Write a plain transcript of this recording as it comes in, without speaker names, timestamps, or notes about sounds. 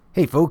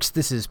Hey folks,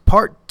 this is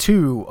part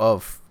 2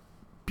 of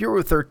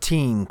Bureau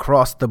 13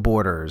 Cross the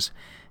Borders.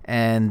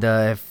 And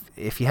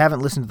if you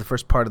haven't listened to the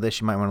first part of this,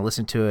 you might want to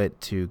listen to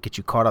it to get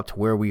you caught up to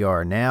where we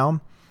are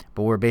now.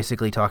 But we're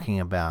basically talking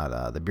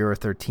about the Bureau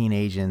 13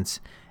 agents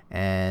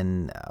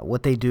and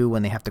what they do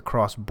when they have to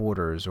cross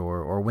borders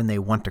or when they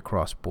want to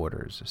cross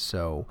borders.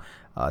 So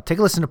take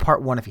a listen to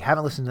part 1 if you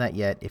haven't listened to that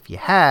yet. If you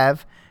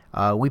have,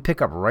 we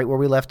pick up right where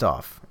we left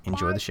off.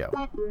 Enjoy the show.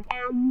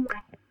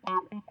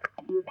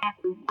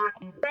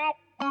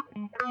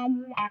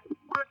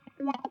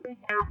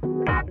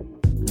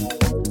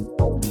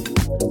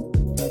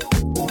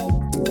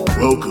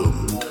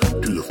 Welcome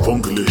to the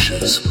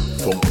Funkalicious,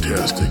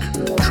 Funktastic,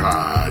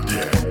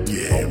 Tri-Tac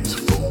Games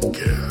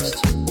Funkcast.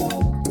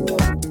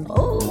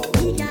 Oh,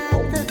 we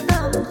got the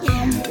funk,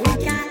 yeah, we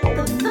got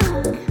the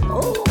funk.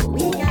 Oh,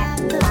 we got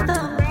the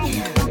funk,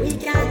 yeah, we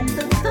got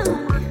the funk.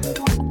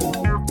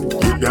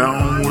 Get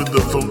down with the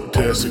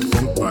Funktastic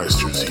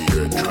Funkmeisters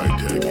here at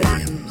Tri-Tac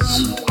Games.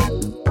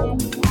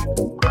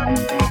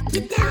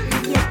 Get down,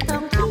 get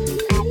funky,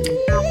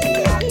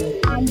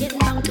 get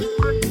funky,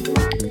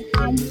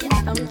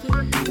 get funky,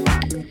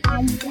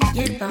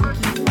 get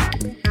funky.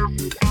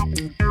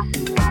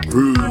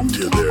 Groove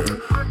to their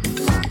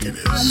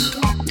funkiness,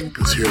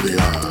 cause here they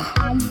are,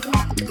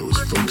 those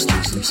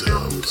funksters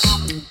themselves,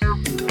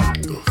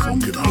 the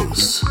funkin'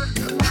 hosts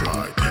at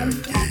Tri-Tac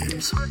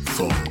Games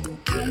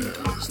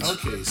Funkcast.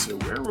 Okay, so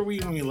where were we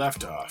when we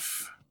left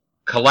off?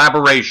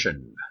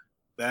 Collaboration.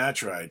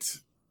 That's right.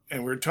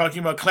 And we're talking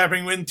about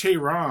collaborating with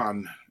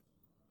Tehran.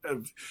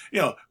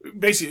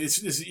 Basically,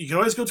 you can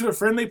always go to a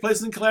friendly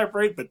place and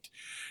collaborate, but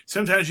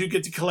sometimes you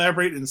get to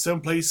collaborate in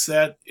some place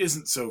that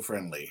isn't so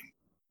friendly.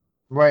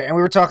 Right, and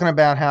we were talking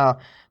about how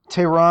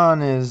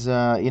Tehran is,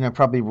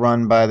 probably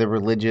run by the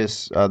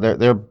religious.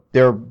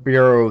 Their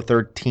Bureau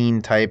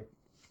 13 type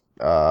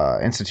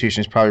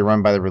institution is probably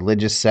run by the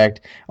religious sect,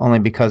 only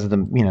because of the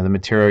the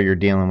material you're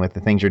dealing with, the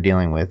things you're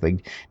dealing with,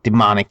 like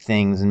demonic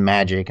things and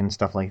magic and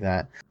stuff like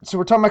that. So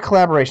we're talking about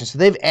collaboration. So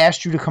they've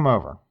asked you to come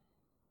over.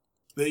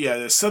 Yeah,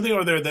 there's something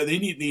over there that they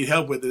need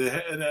help with,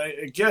 and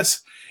I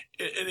guess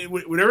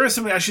whenever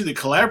somebody asks you to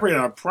collaborate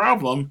on a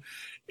problem,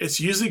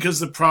 it's usually because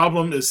the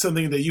problem is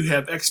something that you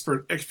have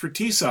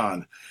expertise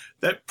on.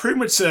 That pretty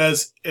much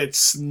says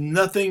it's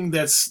nothing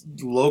that's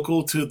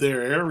local to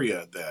their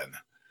area then.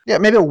 Yeah,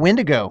 maybe a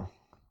Wendigo.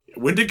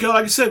 Wendigo,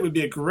 like I said, would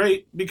be a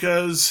great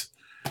because,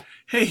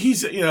 hey,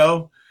 he's,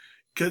 now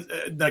can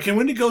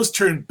Wendigos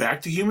turn back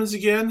to humans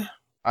again?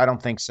 I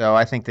don't think so.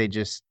 I think they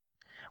just...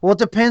 Well, it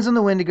depends on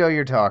the Wendigo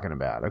you're talking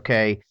about,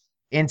 okay?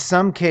 In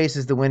some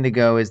cases, the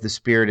Wendigo is the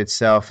spirit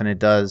itself, and it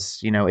does,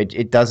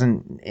 it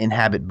doesn't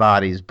inhabit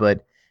bodies,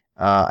 but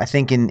I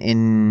think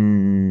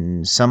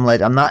in some...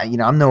 I'm not,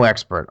 I'm no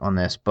expert on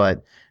this,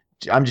 but...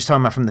 I'm just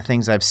talking about from the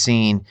things I've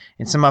seen.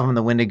 In some of them,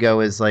 the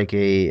Wendigo is like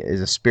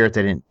a spirit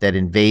that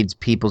invades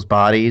people's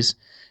bodies.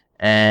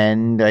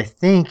 And I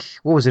think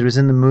what was it? It was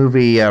in the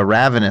movie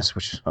Ravenous,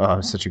 which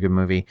was such a good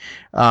movie.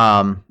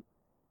 That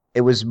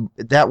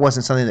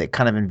wasn't something that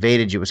kind of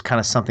invaded you. It was kind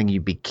of something you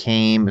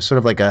became. It was sort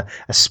of like a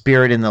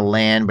spirit in the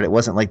land, but it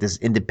wasn't like this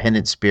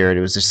independent spirit.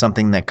 It was just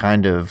something that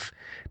kind of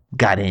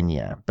got in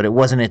you, but it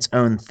wasn't its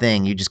own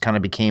thing. You just kind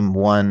of became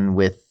one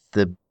with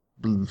the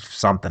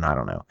something, I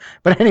don't know,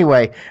 but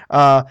anyway,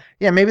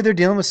 maybe they're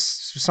dealing with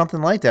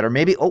something like that, or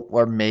maybe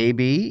okay,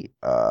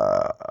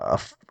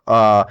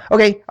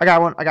 I got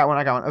one,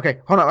 okay,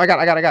 hold on, I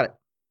got it.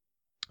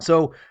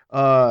 So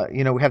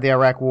we have the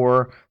Iraq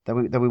War that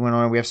we went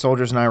on. We have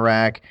soldiers in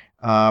Iraq.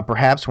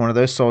 Perhaps one of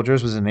those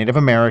soldiers was a Native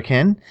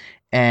American,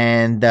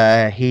 and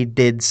he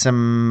did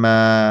some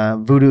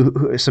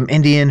voodoo, some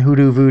Indian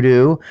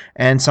voodoo,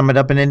 and summoned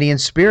up an Indian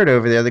spirit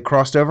over there that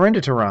crossed over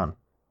into Tehran.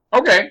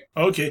 Okay.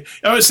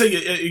 I was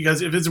thinking,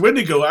 because if it's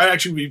Wendigo, I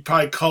actually would be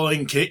probably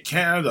calling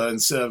Canada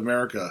instead of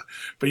America.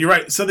 But you're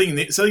right, something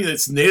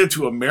that's native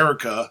to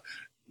America.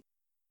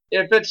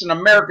 If it's an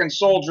American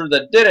soldier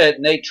that did it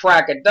and they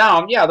track it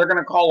down, yeah, they're going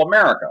to call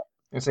America.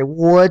 And say,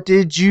 what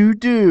did you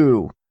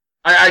do?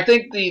 I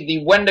think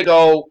the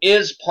Wendigo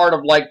is part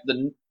of like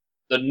the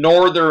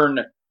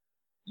northern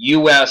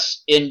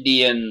U.S.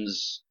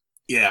 Indians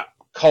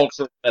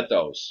culture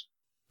mythos.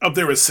 Up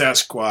there with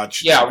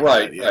Sasquatch. Yeah,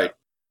 right, right.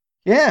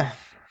 Yeah,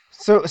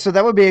 so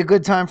that would be a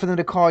good time for them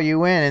to call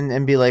you in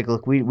and be like,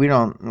 look,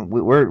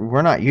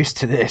 we're not used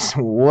to this.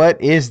 What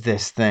is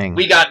this thing?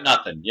 We got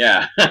nothing.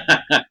 Yeah.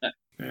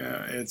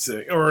 Yeah,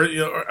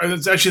 I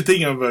was actually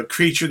thinking of a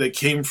creature that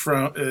came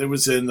from. It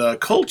was in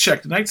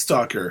Kolchak, the Night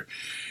Stalker.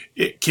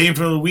 It came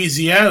from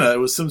Louisiana. It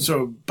was some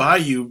sort of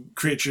bayou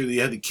creature that you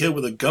had to kill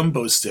with a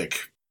gumbo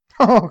stick.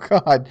 Oh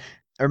God!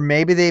 Or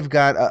maybe they've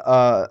got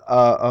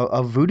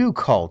a voodoo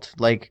cult,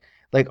 like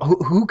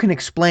who can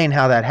explain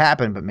how that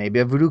happened? But maybe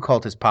a voodoo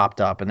cult has popped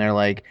up, and they're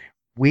like,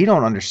 we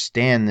don't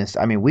understand this.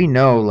 I mean, we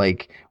know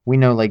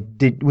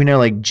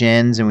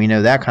gens, and we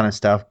know that kind of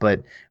stuff,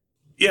 but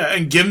Yeah,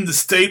 and given the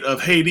state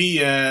of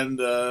Haiti and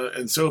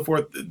so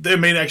forth, there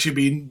may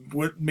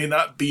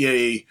not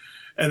be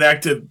an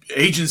active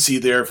agency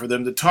there for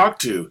them to talk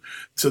to.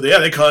 So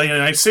they call it the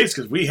United States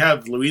because we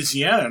have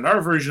Louisiana in our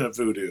version of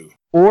voodoo.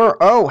 Or,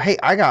 oh, hey,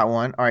 I got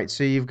one. All right,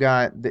 so you've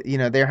got,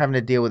 they're having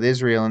to deal with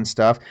Israel and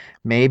stuff.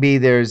 Maybe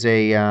there's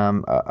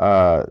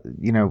I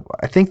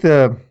think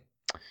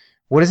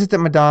what is it that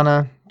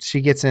Madonna, she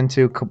gets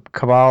into?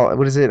 Kabbalah,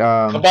 what is it?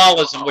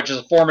 Kabbalism, which is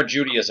a form of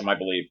Judaism, I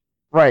believe.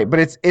 Right,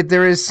 but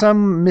there is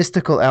some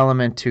mystical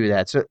element to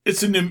that. So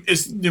it's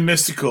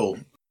mystical.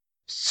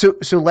 So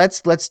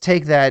let's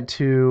take that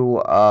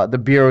to the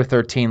Bureau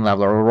 13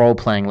 level or a role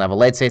playing level.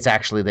 Let's say it's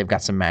actually they've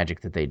got some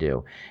magic that they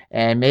do,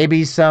 and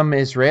maybe some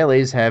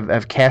Israelis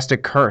have cast a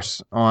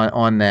curse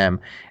on them,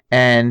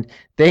 and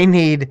they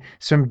need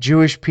some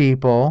Jewish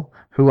people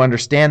who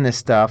understand this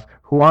stuff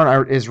who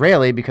aren't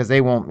Israeli because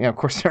they won't. Of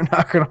course, they're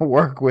not going to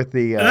work with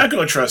the. They're not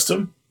going to trust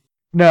them.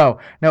 No,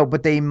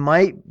 but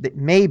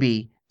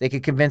maybe they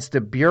could convince the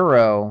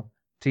Bureau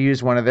to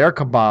use one of their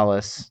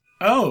Kabbalists.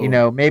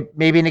 Oh.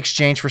 Maybe in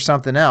exchange for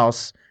something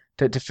else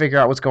to figure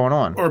out what's going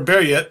on. Or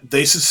better yet,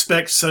 they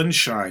suspect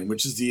Sunshine,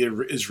 which is the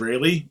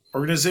Israeli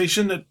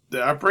organization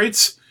that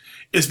operates,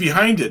 is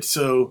behind it.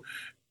 So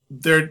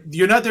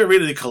you're not there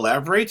really to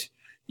collaborate.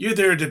 You're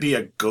there to be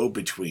a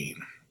go-between.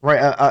 Right,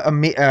 a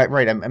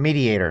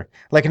mediator.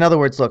 Like, in other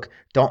words, look,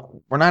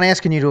 we're not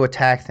asking you to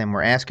attack them.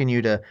 We're asking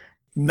you to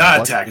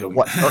not attack them.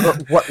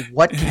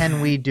 What can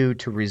we do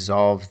to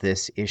resolve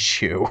this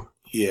issue?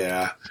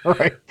 Yeah.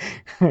 Right.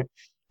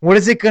 What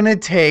is it going to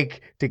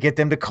take to get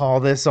them to call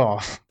this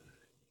off?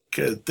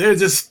 Because they're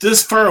just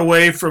this far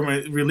away from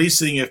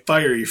releasing a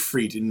fiery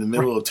freak in the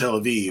middle of Tel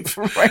Aviv.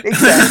 Right,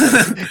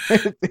 exactly.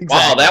 Exactly.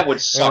 Wow, that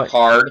would suck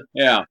hard.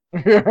 Yeah.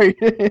 Right.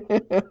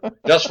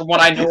 Just from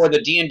what I know of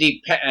the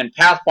D&D and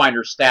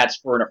Pathfinder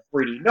stats for an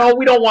Afridi. No,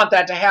 we don't want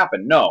that to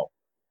happen. No.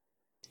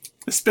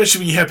 Especially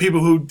when you have people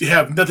who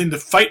have nothing to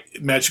fight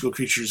magical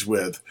creatures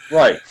with.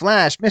 Right.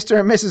 Flash, Mr.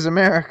 and Mrs.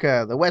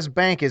 America, the West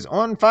Bank is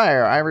on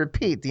fire. I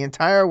repeat, the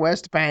entire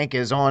West Bank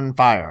is on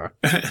fire.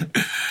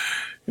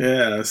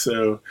 Yeah,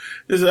 so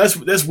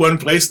that's one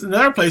place.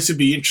 Another place would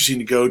be interesting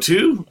to go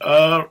to,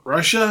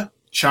 Russia,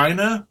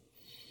 China.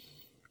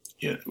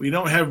 Yeah, we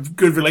don't have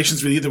good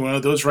relations with either one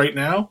of those right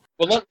now.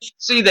 Well, let's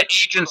see the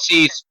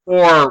agencies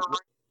for...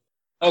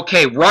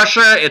 Okay,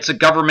 Russia, it's a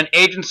government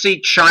agency.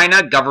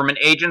 China, government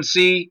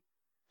agency.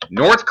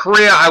 North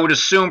Korea, I would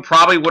assume,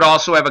 probably would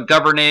also have a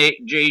government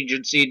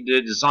agency to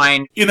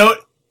design.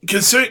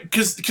 Considering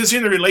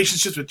the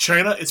relationships with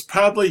China, it's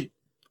probably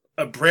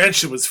a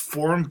branch that was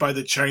formed by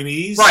the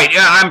Chinese. Right,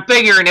 yeah, I'm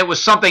figuring it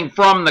was something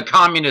from the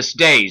communist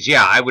days.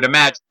 Yeah, I would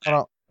imagine.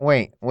 Well,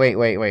 wait.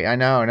 I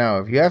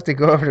know. If you have to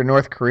go over to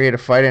North Korea to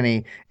fight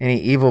any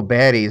evil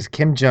baddies,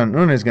 Kim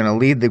Jong-un is going to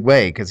lead the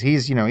way because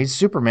he's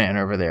Superman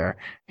over there.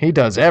 He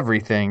does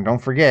everything. Don't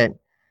forget.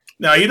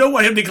 Now, you don't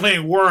want him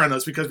declaring war on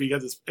us because we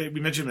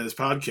mentioned him in this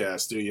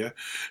podcast, do you?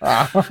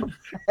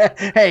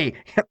 Hey,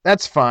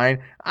 that's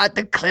fine. I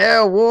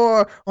declare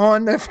war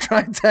on the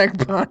TriTac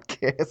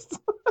podcast.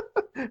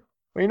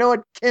 Well, you know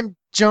what, Kim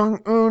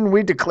Jong-un,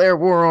 we declare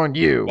war on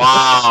you.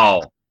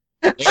 Wow.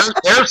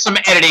 There's some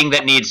editing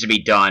that needs to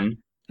be done.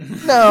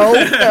 No.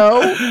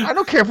 I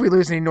don't care if we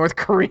lose any North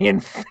Korean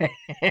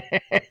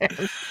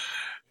fans.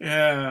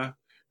 Yeah.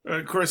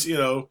 Of course,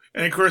 the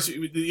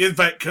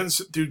invite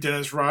comes through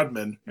Dennis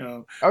Rodman.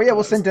 Oh yeah,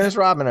 we'll send Dennis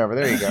Rodman over.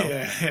 There you go.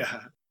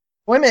 Yeah.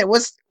 Wait a minute,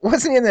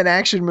 wasn't he in that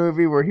action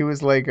movie where he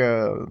was like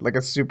a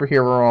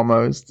superhero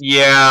almost?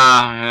 Yeah,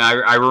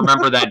 I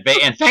remember that.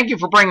 And thank you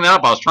for bringing that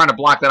up. I was trying to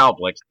block that out,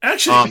 Blix.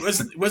 Actually,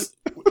 it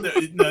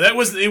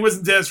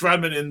wasn't Dennis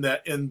Rodman in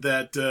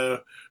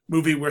that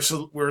movie where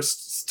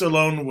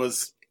Stallone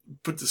was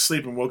put to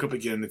sleep and woke up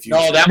again. That's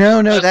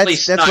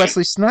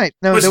Wesley Snipes.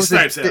 No,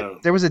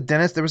 there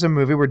was a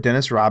movie where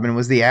Dennis Rodman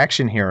was the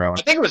action hero.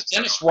 I think it was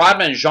Dennis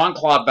Rodman and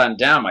Jean-Claude Van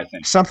Damme, I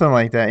think. Something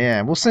like that,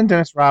 yeah. We'll send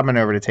Dennis Rodman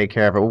over to take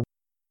care of it.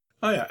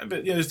 Oh yeah,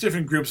 but there's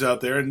different groups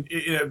out there, and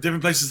different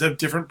places have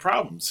different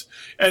problems.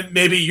 And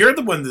maybe you're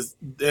the one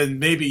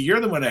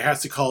that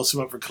has to call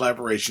someone for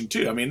collaboration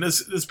too. I mean,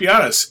 let's be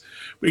honest.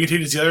 We can take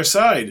it to the other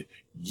side.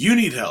 You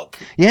need help.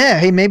 Yeah,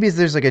 hey, maybe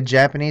there's like a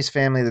Japanese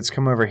family that's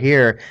come over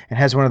here and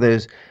has one of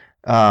those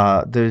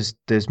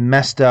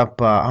messed up.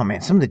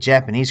 Some of the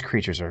Japanese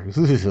creatures are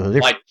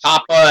like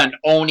Kappa and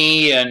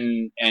Oni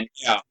and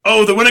yeah.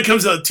 Oh, the one that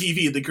comes out of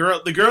TV, the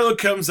girl who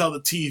comes out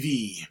of the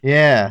TV.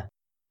 Yeah,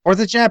 or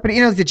the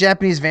Japanese, the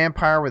Japanese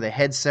vampire where the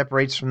head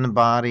separates from the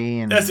body.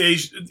 And that's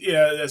Asian.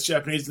 Yeah, that's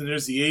Japanese. And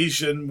there's the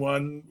Asian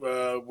one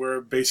where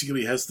it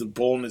basically has the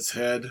bowl in its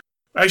head.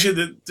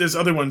 Actually, there's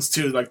other ones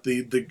too, like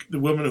the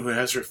woman who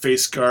has her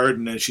face scarred,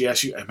 and then she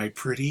asks you, "Am I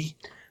pretty?"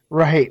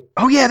 Right.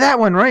 Oh yeah, that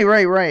one.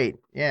 Right.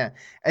 Yeah.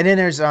 And then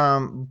there's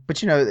but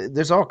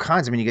there's all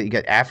kinds. I mean, you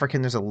got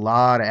African. There's a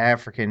lot of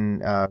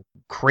African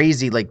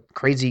crazy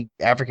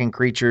African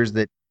creatures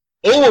that.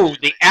 Oh,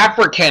 the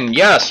African.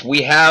 Yes,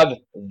 we have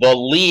the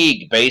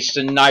League based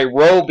in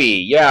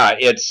Nairobi. Yeah,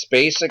 it's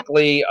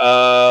basically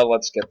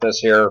let's get this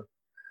here.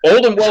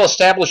 Old and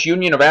well-established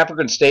union of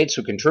African states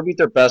who contribute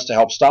their best to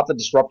help stop the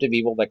disruptive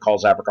evil that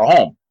calls Africa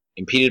home.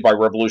 impeded by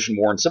revolution,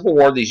 war, and civil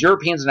war. These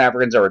Europeans and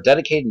Africans are a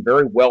dedicated and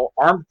very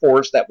well-armed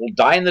force that will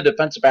die in the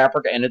defense of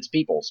Africa and its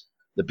peoples.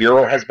 The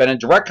Bureau has been in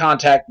direct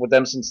contact with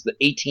them since the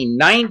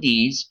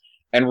 1890s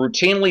and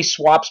routinely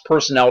swaps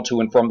personnel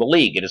to and from the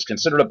League. It is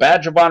considered a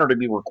badge of honor to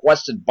be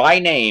requested by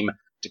name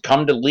to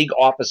come to League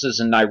offices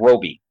in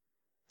Nairobi.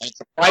 And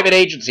it's a private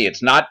agency.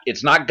 It's not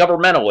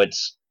governmental.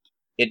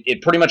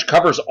 It pretty much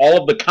covers all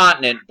of the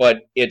continent,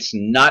 but it's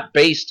not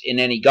based in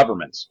any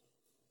governments.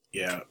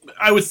 Yeah,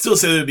 I would still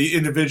say there'd be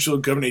individual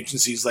government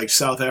agencies, like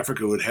South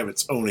Africa would have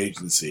its own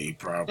agency,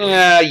 probably.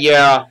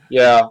 Yeah.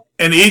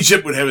 And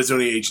Egypt would have its own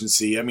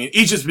agency. I mean,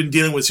 Egypt's been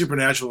dealing with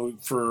supernatural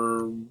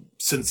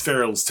since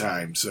Pharaoh's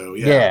time, so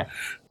yeah.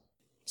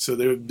 So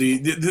they're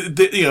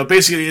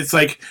basically it's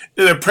like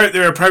they're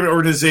a private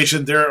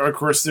organization. There are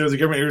the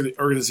government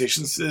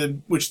organizations,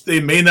 which they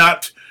may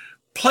not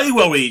play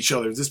well with each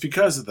other just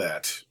because of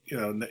that.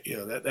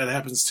 That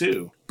happens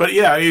too. But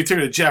yeah, you're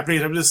talking to the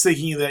Japanese. I'm just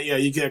thinking that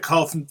you get a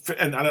call from,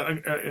 and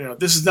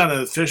this is not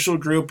an official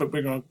group, but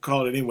we're going to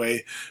call it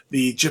anyway.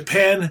 The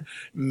Japan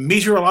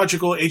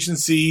Meteorological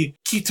Agency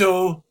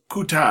Kito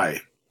Kutai.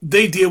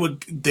 They deal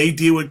with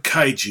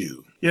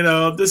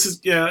kaiju. This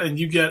is and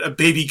you get a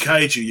baby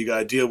kaiju you got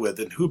to deal with,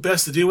 and who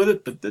best to deal with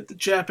it but the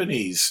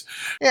Japanese?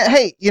 Yeah.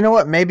 Hey, you know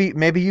what?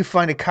 Maybe you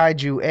find a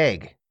kaiju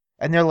egg.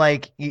 And they're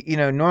like,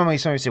 normally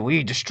somebody say, well,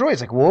 you destroy it.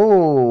 It's like,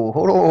 whoa,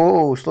 hold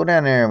on, slow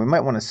down there. We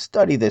might want to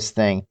study this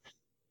thing.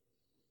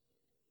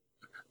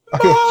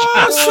 Okay.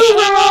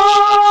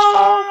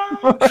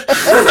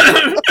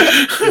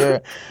 Yeah.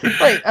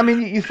 Right. I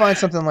mean, you find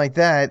something like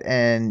that,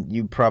 and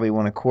you probably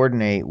want to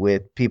coordinate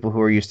with people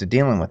who are used to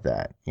dealing with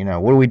that.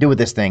 What do we do with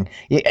this thing?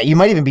 You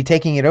might even be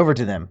taking it over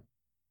to them.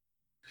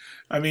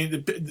 I mean,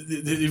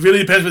 it really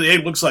depends what the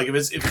egg looks like. If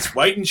it's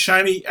white and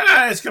shiny,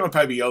 it's going to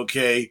probably be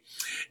okay.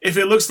 If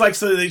it looks like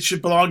something that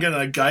should belong in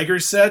a Geiger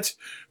set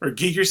or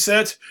Geiger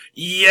set,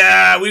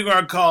 we're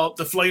going to call it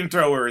the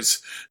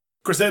flamethrowers.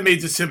 Of course, that may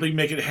just simply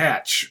make it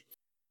hatch.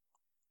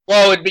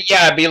 Well, it'd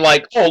be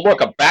like, oh, look,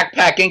 a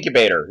backpack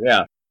incubator.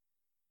 Yeah.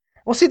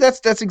 Well, see,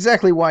 that's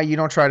exactly why you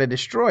don't try to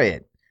destroy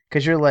it.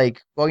 Because you're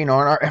like, well, in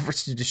our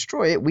efforts to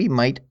destroy it, we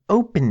might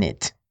open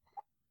it.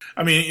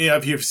 I mean,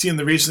 if you've seen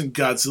the recent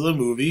Godzilla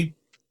movie.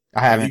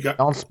 I haven't.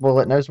 Don't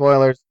spoil it. No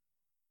spoilers.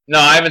 No,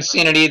 I haven't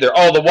seen it either.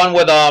 Oh, the one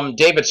with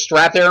David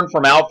Strathairn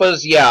from Alphas?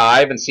 Yeah, I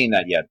haven't seen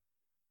that yet.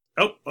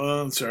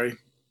 Oh, sorry.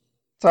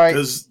 Sorry.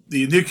 Because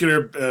the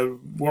nuclear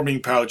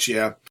warming pouch,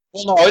 yeah.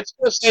 Well, no, it's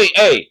just,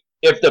 hey,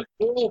 if the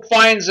pool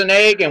finds an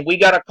egg and we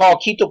got to call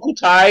Kito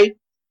Kutai,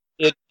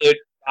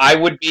 I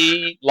would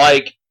be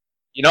like,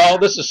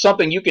 this is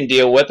something you can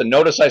deal with. And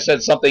notice I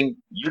said something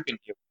you can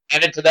deal with.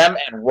 Hand it to them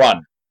and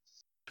run.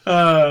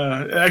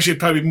 Actually,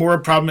 probably more a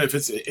problem if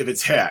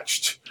it's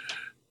hatched,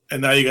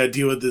 and now you got to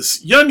deal with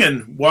this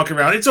youngin walking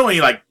around. It's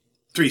only like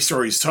 3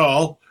 stories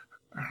tall,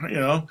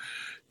 and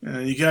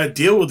you got to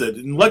deal with it.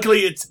 And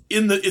luckily, it's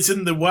in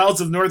the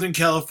wilds of Northern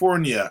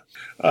California.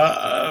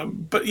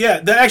 But yeah,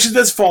 that actually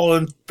does follow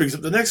and brings up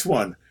the next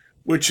one,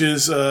 which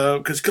is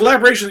because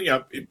collaboration.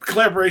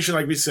 Collaboration,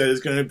 like we said,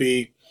 is going to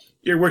be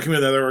you're working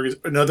with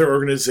another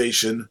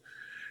organization.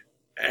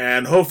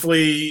 And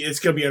hopefully it's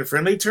going to be on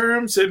friendly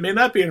terms. It may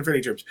not be on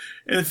friendly terms.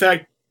 And in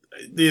fact,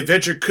 the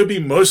adventure could be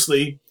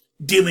mostly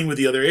dealing with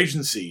the other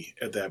agency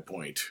at that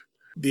point.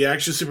 The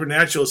actual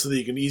supernatural is something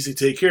you can easily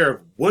take care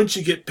of once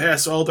you get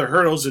past all the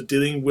hurdles of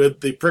dealing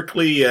with the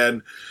prickly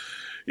and,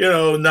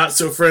 not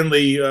so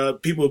friendly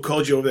people who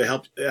called you over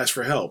to ask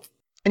for help.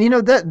 And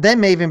that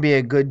may even be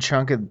a good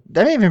chunk of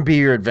that may even be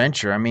your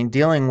adventure. I mean,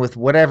 dealing with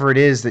whatever it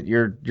is that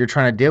you're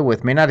trying to deal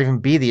with may not even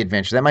be the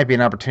adventure. That might be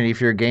an opportunity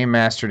for your game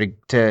master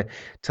to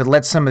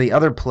let some of the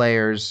other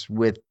players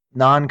with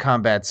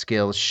non-combat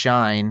skills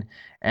shine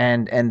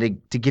and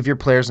to give your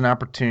players an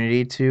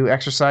opportunity to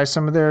exercise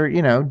some of their,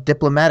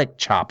 diplomatic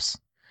chops.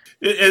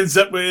 It ends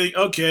up with,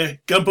 okay,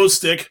 gumbo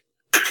stick.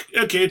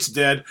 Okay, it's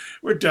dead.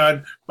 We're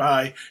done.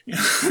 Bye.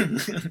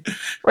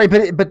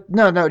 Right, but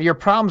no. Your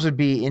problems would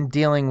be in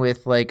dealing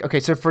with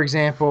so for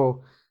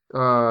example,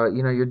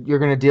 you're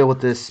going to deal with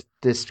this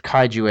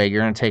kaiju egg.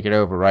 You're going to take it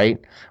over, right?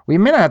 We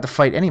may not have to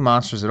fight any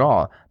monsters at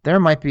all. There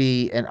might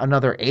be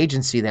another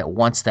agency that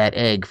wants that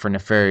egg for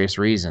nefarious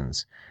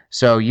reasons.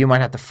 So you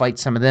might have to fight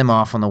some of them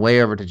off on the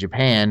way over to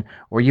Japan,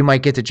 or you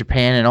might get to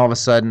Japan and all of a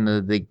sudden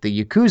the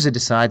Yakuza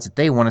decides that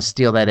they want to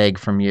steal that egg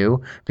from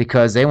you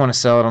because they want to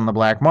sell it on the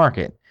black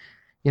market.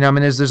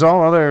 There's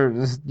all other.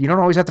 You don't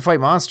always have to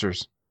fight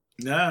monsters.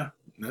 No.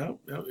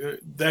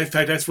 In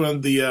fact, that's one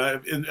of the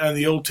on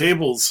the old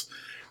tables.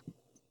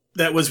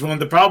 That was one of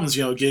the problems.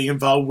 Getting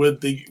involved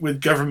with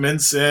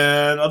governments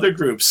and other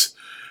groups.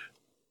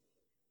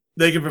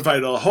 They can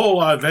provide a whole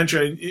lot of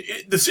adventure.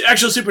 The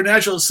actual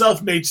supernatural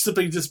itself may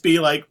simply just be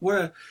like,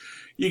 "What?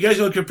 You guys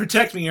can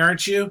protect me,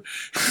 aren't you?"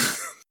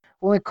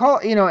 Well, they call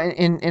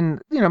in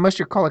most of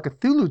your Call of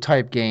Cthulhu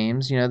type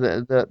games,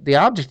 the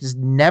object is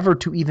never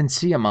to even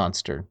see a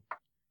monster.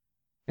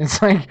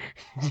 It's like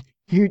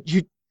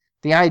the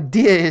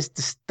idea is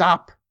to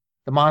stop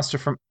the monster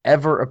from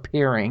ever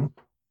appearing.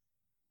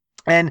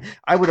 And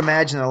I would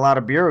imagine that a lot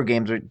of Bureau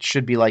games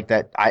should be like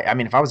that. I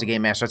mean, if I was a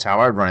game master, that's how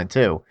I'd run it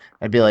too.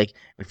 I'd be like,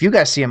 if you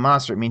guys see a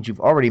monster, it means you've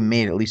already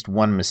made at least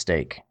one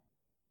mistake.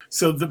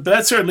 So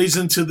that sort of leads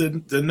into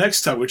the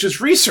next topic, which is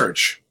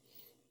research.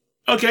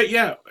 Okay,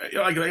 yeah.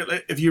 Like,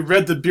 if you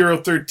read the Bureau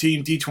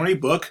 13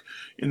 D20 book,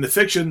 in the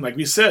fiction, like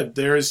we said,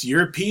 there's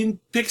European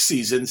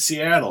pixies in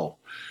Seattle.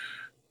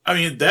 I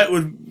mean, that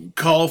would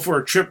call for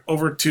a trip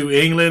over to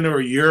England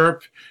or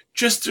Europe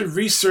just to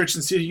research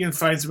and see if you can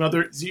find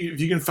if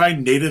you can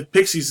find native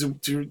pixies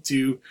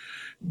to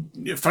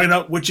find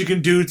out what you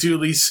can do to at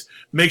least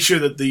make sure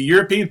that the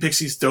European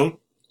pixies don't,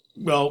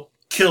 well,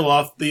 kill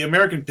off the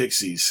American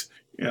pixies.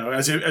 You know,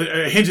 as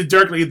I hinted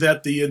darkly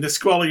that the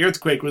Nisqually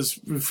earthquake was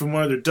from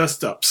one of their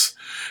dust-ups.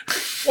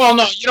 Well,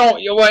 no,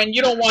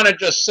 you don't want to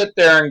just sit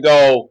there and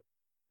go,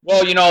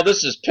 well,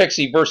 this is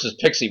pixie versus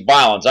pixie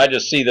violence. I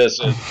just see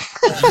this as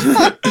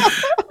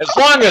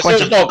long as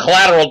there's no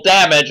collateral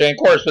damage, and of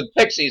course with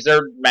pixies,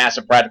 they're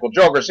massive practical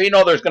jokers, so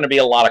there's going to be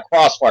a lot of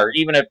crossfire,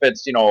 even if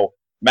it's,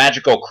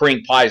 magical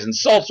cream pies and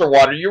seltzer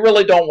water. You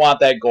really don't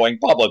want that going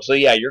public, so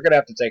yeah, you're going to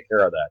have to take care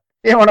of that.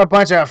 You don't want a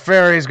bunch of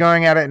fairies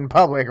going at it in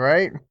public,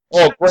 right?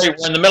 Oh, great,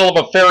 we're in the middle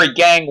of a fairy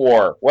gang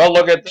war. Well,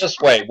 look at it this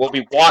way. We'll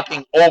be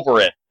walking over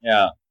it.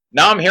 Yeah.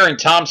 Now I'm hearing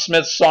Tom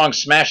Smith's song,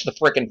 Smash the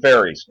Frickin'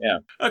 Fairies. Yeah.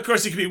 Of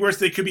course, it could be worse.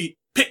 They could be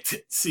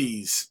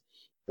Pixies.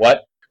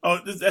 What? Oh,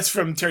 that's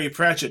from Terry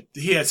Pratchett.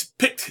 He has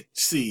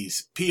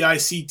Pixies,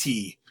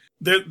 P-I-C-T.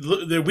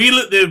 They're wee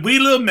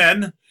little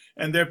men,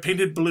 and they're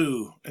painted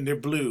blue, and they're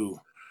blue.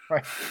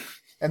 Right.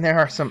 And there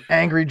are some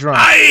angry drunks.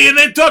 Aye, and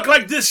they talk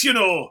like this,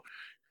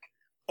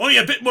 Only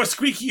a bit more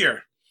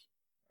squeakier.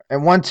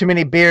 And one too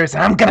many beers,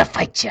 and I'm gonna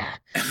fight you.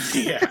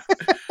 Yeah.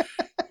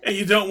 And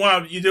you don't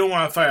want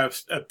to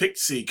fight a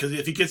pixie, because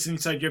if he gets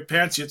inside your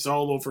pants, it's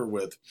all over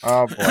with.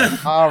 Oh boy!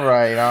 All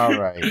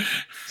right.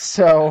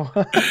 So,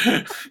 all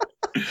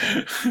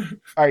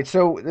right.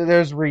 So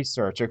there's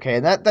research, okay,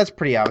 and that's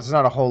pretty obvious. There's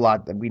not a whole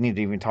lot that we need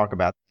to even talk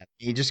about.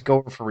 You just go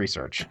over for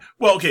research.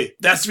 Well, okay,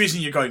 that's the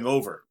reason you're going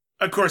over.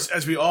 Of course,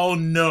 as we all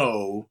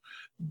know,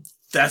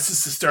 that's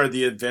just the start of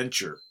the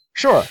adventure.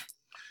 Sure.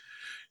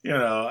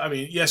 I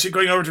mean, yes, you're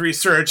going over to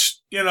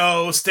research,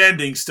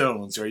 standing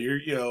stones, or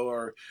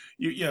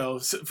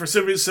for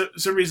some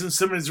reason,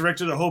 somebody's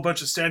erected a whole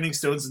bunch of standing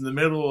stones in the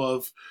middle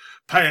of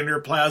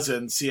Pioneer Plaza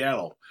in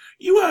Seattle.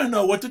 You want to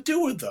know what to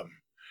do with them.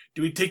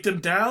 Do we take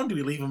them down? Do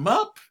we leave them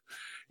up?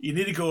 You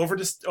need to go over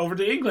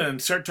to England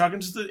and start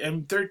talking to the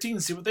M13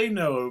 and see what they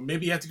know.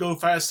 Maybe you have to go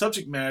find a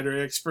subject matter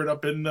expert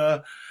up in,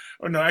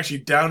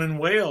 down in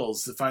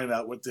Wales to find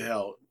out what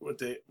to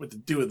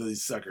do with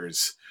these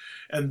suckers.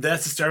 And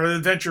that's the start of the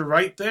adventure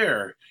right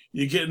there.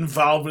 You get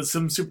involved with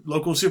some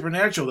local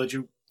supernatural that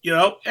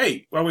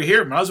hey, while we're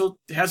here, might as well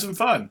have some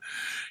fun.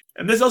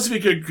 And this also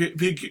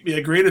be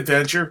a great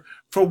adventure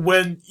for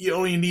when you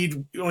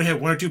only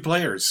have one or two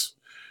players.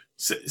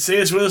 Say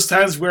it's one of those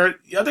times where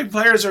the other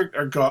players are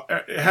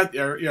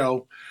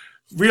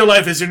real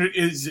life has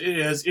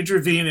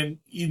intervened and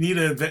you need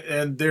an event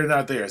and they're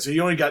not there. So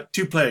you only got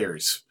two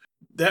players.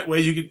 That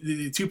way,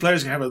 the two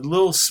players can have a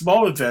little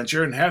small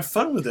adventure and have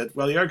fun with it,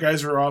 while the other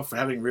guys are off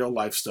having real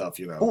life stuff.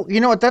 Well,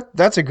 you know what?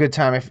 That's a good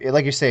time. If,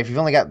 like you say, if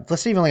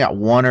let's say you've only got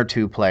one or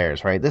two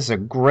players, right? This is a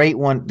great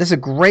one. This is a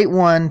great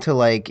one to,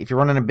 like, if you're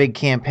running a big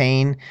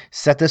campaign,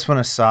 set this one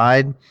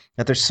aside.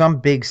 That there's some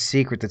big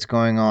secret that's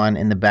going on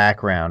in the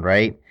background,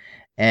 right?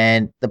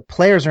 And the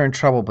players are in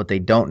trouble, but they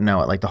don't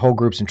know it. Like, the whole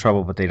group's in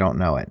trouble, but they don't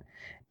know it.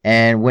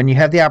 And when you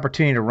have the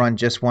opportunity to run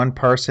just one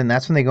person,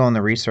 that's when they go on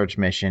the research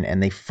mission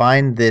and they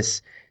find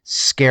this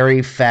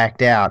scary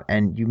fact out,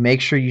 and you make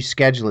sure you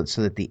schedule it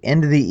so that at the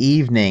end of the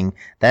evening,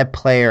 that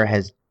player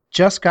has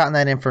just gotten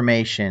that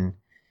information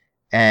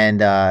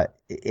and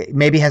it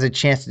maybe has a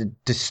chance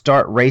to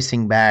start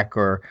racing back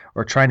or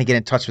trying to get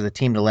in touch with the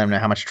team to let them know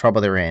how much trouble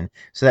they're in,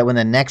 so that when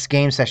the next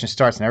game session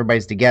starts and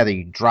everybody's together,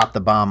 you drop the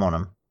bomb on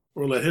them.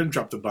 Or let him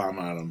drop the bomb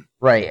on him.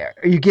 Right.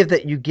 You give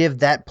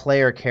that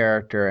player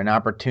character an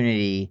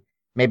opportunity.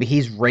 Maybe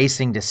he's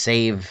racing to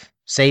save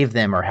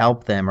them or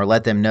help them or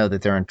let them know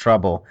that they're in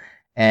trouble.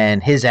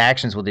 And his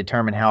actions will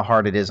determine how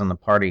hard it is on the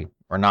party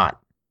or not.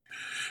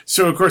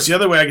 So, of course, the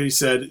other way, like you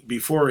said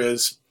before,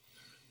 is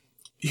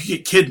you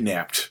get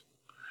kidnapped.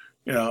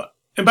 And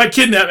by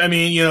kidnap, I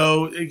mean,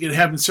 it can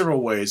happen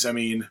several ways. I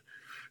mean,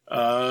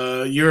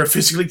 you're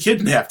physically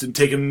kidnapped and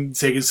taken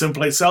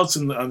someplace else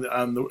on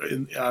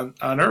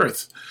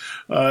Earth.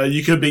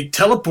 You could be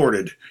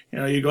teleported.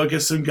 You go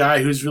get some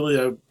guy who's really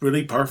a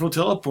really powerful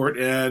teleport,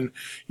 and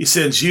he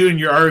sends you and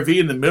your RV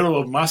in the middle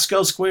of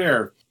Moscow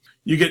Square.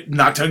 You get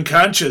knocked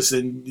unconscious,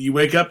 and you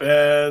wake up,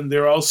 and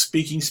they're all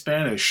speaking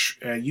Spanish.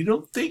 And you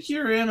don't think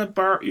you're in a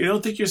bar. You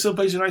don't think you're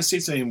someplace in the United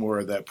States anymore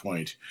at that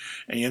point,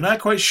 and you're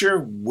not quite sure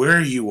where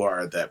you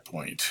are at that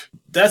point.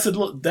 That's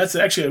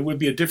actually it would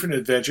be a different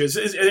adventure.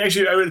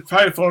 Actually, I would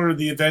probably fall under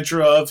the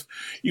adventure of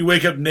you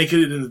wake up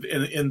naked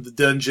in the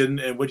dungeon,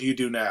 and what do you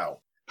do now?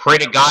 Pray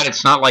to God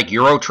it's not like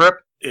Eurotrip.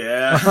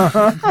 Yeah.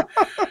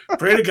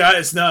 Pray to God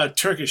it's not a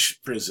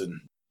Turkish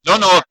prison. No,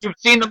 if you've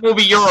seen the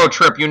movie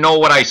Eurotrip, you know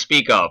what I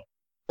speak of.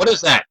 What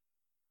is that?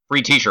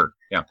 Free T-shirt.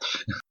 Yeah.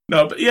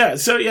 No, but yeah,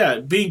 so yeah,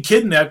 being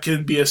kidnapped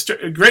can be a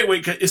great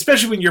way,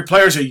 especially when your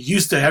players are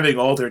used to having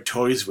all their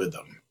toys with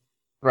them.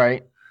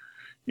 Right.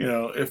 You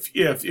know, if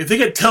they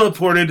get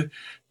teleported,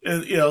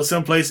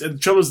 someplace, and the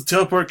trouble is the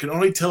teleport can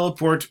only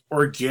teleport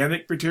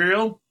organic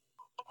material.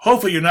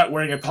 Hopefully, you're not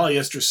wearing a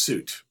polyester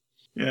suit.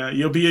 Yeah,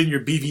 you'll be in your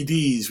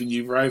BVDs when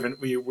you arrive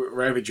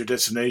at your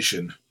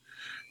destination.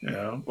 You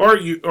know, or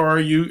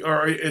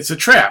it's a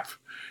trap.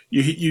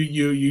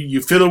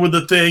 You fiddle with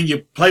the thing, you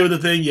play with the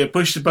thing, you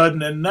push the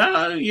button, and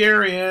now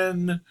you're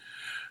in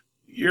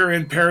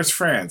Paris,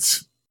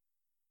 France.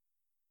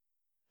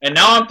 And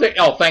now I'm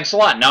thinking, thanks a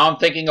lot. Now I'm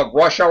thinking of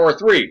Rush Hour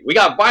 3. We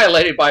got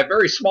violated by a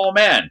very small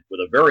man with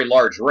a very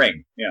large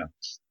ring. Yeah.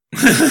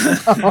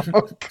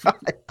 Oh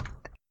God.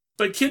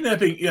 But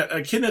kidnapping,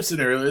 a kidnap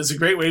scenario is a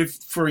great way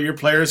for your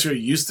players who are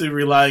used to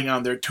relying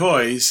on their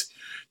toys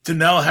to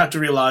now have to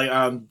rely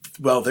on,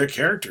 their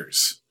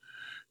characters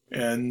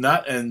and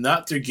not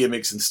their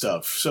gimmicks and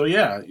stuff. So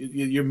yeah,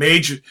 your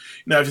mage,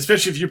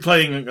 especially if you're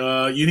playing,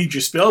 you need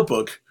your spell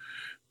book.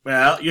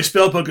 Well, your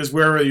spell book is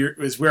wherever your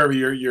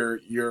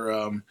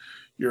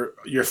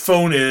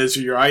phone is,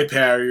 or your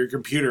iPad, or your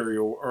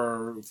computer,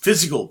 or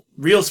physical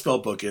real spell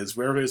book is,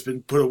 wherever it's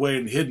been put away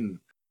and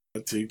hidden.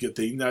 To get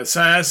the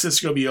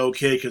scientists going to be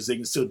okay because they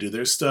can still do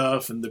their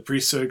stuff, and the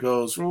priest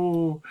goes,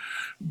 "Oh,"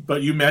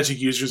 but you magic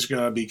users are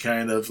going to be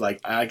kind of like,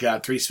 I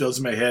got 3 spells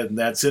in my head, and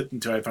that's it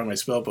until I find my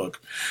spell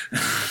book.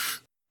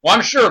 Well,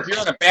 I'm sure if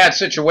you're in a bad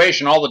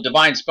situation, all the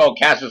divine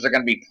spellcasters are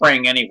going to be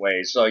praying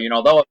anyway, so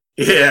they'll.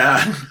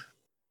 Yeah.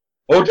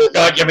 Oh, dear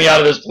God, get me out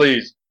of this,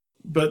 please.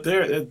 But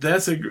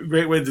that's a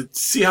great way to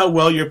see how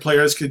well your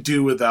players could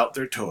do without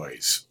their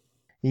toys.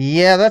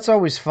 Yeah, that's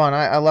always fun.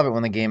 I love it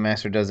when the game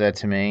master does that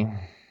to me.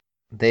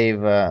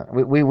 They've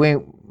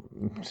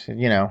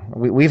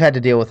we've had to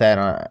deal with that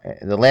on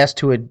the last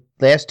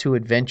two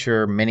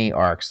adventure mini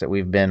arcs that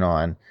we've been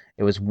on.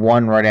 It was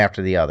one right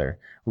after the other.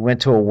 We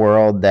went to a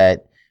world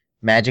that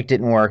magic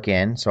didn't work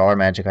in, so all our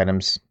magic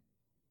items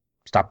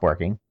stopped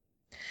working.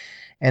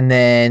 And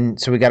then,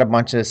 so we got a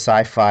bunch of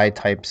sci-fi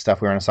type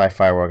stuff. We were in a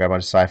sci-fi world, got a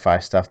bunch of sci-fi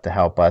stuff to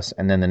help us.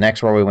 And then the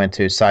next world we went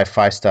to,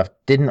 sci-fi stuff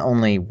didn't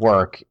only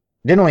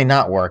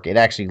not work, it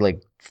actually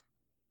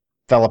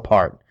fell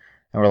apart.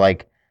 And we're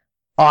like,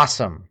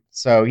 awesome.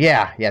 So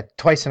yeah,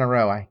 twice in a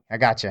row. I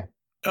got you.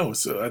 Oh,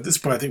 so at this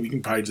point, I think we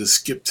can probably just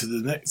skip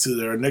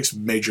to our next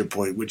major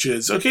point, which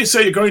is, okay, so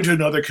you're going to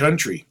another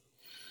country.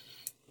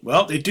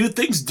 Well, they do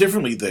things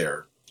differently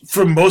there.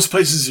 For most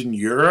places in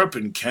Europe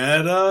and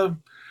Canada,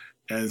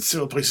 and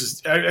several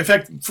places, in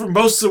fact, for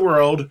most of the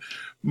world,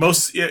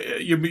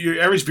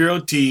 your average Bureau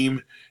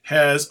team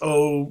has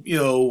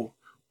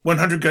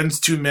 100 guns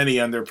too many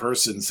on their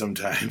person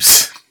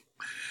sometimes.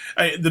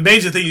 The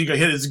major thing you can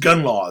hit is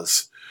gun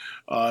laws.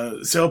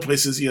 Some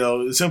places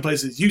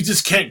you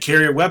just can't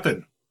carry a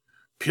weapon.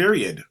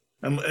 Period.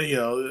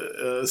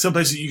 Some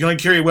places you can only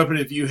carry a weapon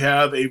if you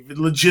have a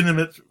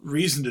legitimate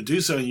reason to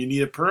do so, and you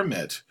need a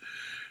permit.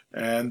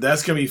 And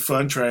that's going to be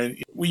fun.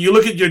 When you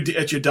look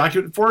at your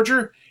document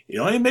forger, it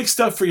only makes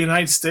stuff for the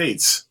United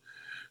States.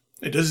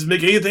 It doesn't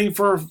make anything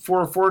for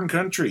a foreign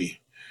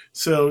country.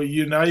 So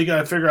now you got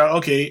to figure out,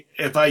 okay,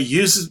 if I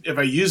use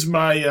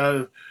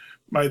my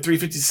my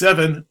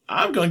 357,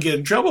 I'm going to get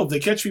in trouble if they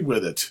catch me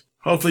with it.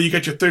 Hopefully you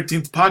got your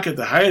 13th pocket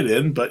to hide it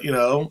in, but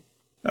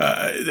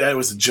that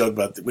was a joke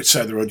about which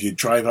side of the road you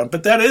drive on.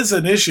 But that is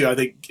an issue. I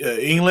think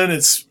England,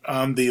 it's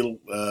on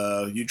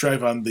you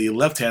drive on the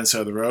left-hand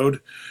side of the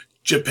road.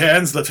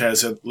 Japan's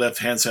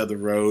left-hand side of the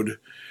road.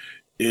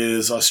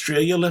 Is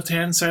Australia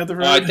left-hand side of the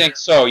road? I think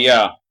so,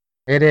 yeah.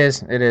 It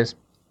is.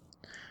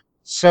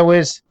 So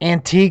is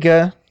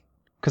Antigua,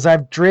 because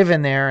I've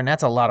driven there, and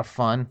that's a lot of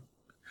fun.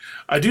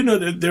 I do know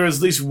that there was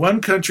at least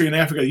one country in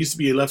Africa that used to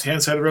be a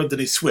left-hand side of the road, then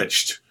they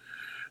switched.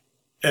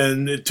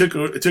 And it took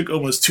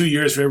almost 2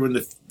 years for everyone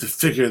to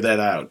figure that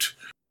out.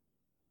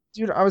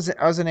 Dude, I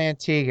was in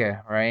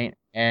Antigua, right?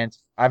 And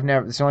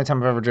it's the only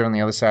time I've ever driven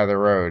the other side of the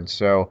road.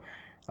 So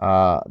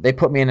they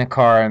put me in a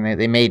car and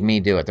they made me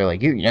do it. They're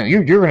like,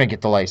 you're gonna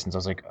get the license. I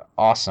was like,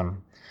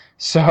 awesome.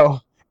 So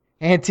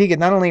Antigua,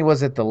 not only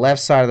was it the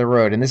left side of the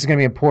road, and this is gonna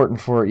be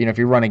important for if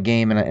you run a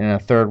game in a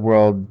third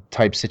world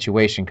type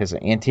situation, because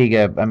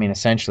Antigua, I mean,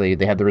 essentially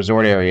they have the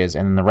resort areas,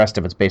 and the rest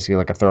of it's basically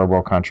like a third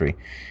world country.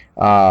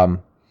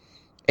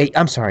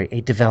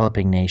 A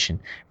developing nation.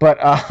 But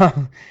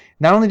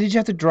not only did you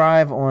have to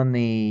drive on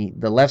the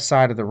left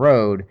side of the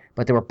road,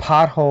 but there were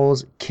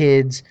potholes,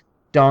 kids,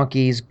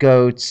 donkeys,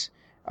 goats.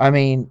 I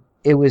mean,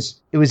 it was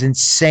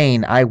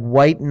insane. I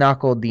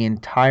white-knuckled the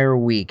entire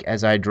week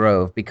as I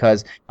drove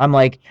because I'm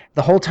like,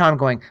 the whole time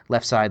going,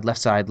 left side,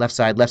 left side, left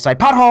side, left side,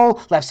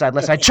 pothole, left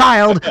side,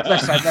 child,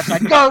 left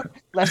side, goat,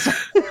 left side.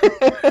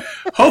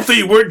 Hopefully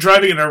you weren't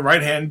driving in a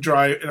right-hand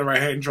drive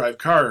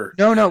car.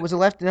 No, it was a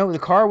left. No, the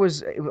car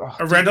was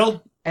a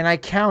rental. And I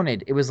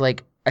counted. It was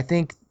like, I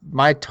think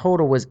my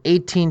total was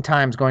 18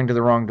 times going to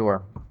the wrong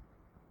door.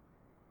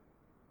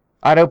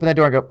 I'd open the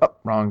door and go, oh,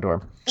 wrong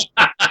door.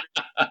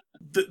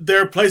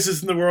 There are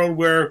places in the world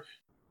where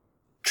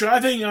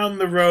driving on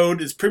the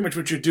road is pretty much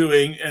what you're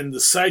doing, and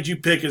the side you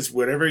pick is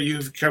whatever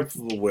you're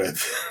comfortable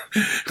with.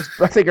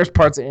 I think there's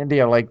parts of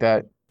India like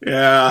that.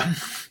 Yeah.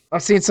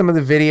 I've seen some of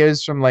the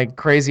videos from like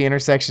crazy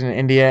intersection in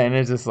India, and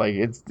it's just like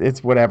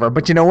it's whatever.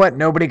 But you know what?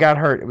 Nobody got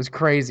hurt. It was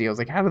crazy. I was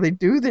like, how do they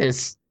do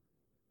this?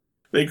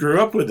 They grew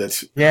up with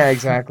it. Yeah,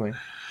 exactly.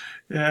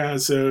 Yeah,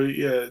 so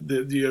yeah,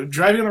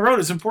 driving on the road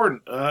is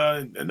important.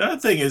 Another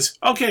thing is,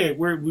 okay,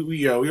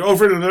 you're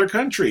over in another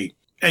country,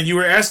 and you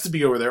were asked to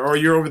be over there, or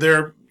you're over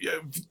there,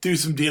 do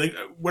some dealing,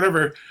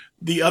 whatever.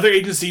 The other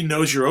agency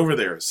knows you're over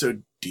there. So,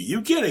 do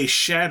you get a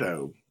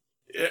shadow?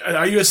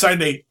 Are you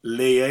assigned a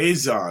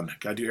liaison?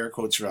 Got to do air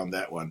quotes around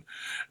that one.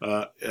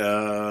 Or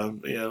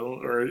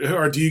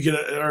do you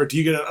get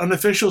an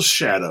unofficial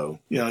shadow?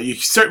 You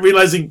start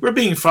realizing we're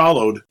being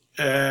followed,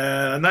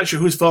 and I'm not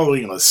sure who's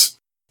following us.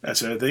 That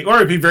sort of thing. Or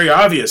it'd be very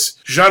obvious.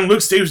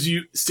 Jean-Luc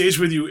stays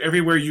with you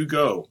everywhere you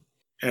go,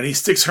 and he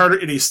sticks harder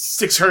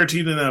to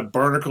you than a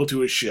barnacle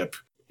to a ship.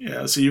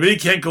 So you really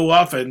can't go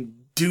off and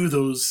do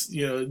those,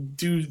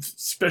 do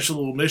special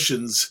little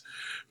missions.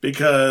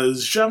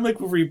 Because Jean-Luc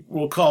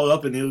will call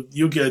up and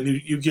you'll get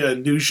a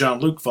new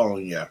Jean-Luc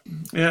following you.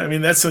 Yeah, I mean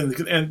that's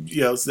something, and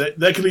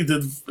that can lead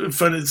to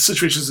fun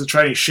situations of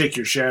trying to shake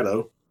your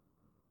shadow.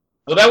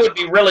 Well, that would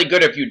be really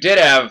good if you did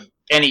have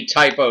any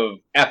type of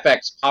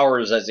FX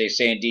powers, as they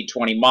say in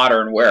D20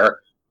 Modern, where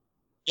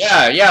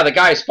the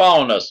guy's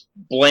following us,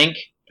 blink,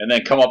 and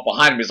then come up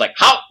behind him. He's like,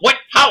 how? What?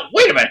 How?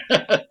 Wait a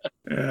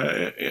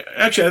minute.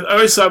 Actually, I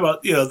always thought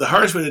about the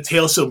hardest way to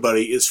tail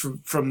somebody is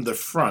from the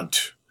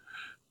front.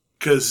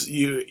 Because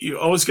you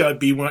always got to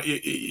be one.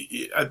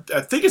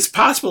 I think it's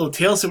possible to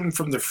tail someone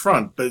from the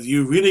front, but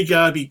you really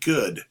got to be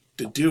good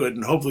to do it,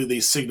 and hopefully they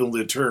signal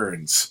their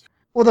turns.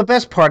 Well, the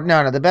best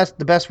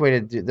way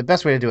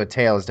to do a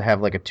tail is to have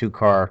like a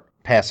 2-car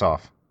pass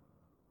off.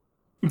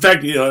 In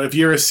fact, if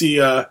you ever see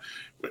when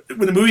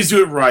the movies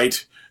do it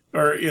right,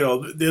 or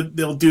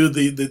they'll do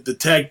the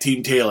tag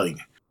team tailing.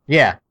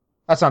 Yeah,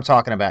 that's what I'm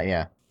talking about.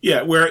 Yeah.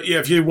 Yeah, where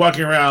if you're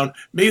walking around,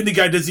 maybe the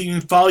guy doesn't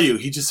even follow you.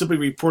 He just simply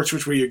reports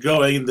which way you're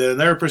going, and then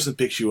another person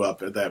picks you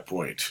up at that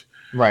point.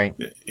 Right.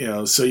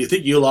 So you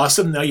think you lost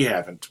him? No, you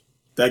haven't.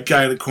 That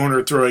guy in the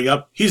corner throwing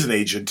up, he's an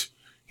agent.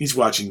 He's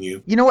watching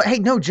you. You know what? Hey,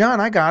 no,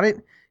 John, I got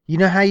it. You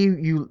know how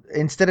you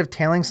instead of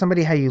tailing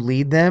somebody, how you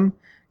lead them?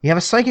 You have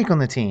a psychic on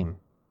the team.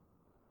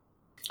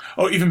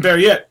 Oh, even better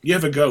yet, you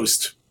have a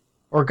ghost.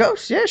 Or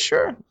ghost, yeah,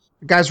 sure.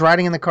 The guy's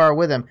riding in the car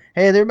with him.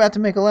 Hey, they're about to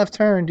make a left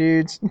turn,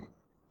 dudes.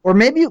 Or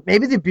maybe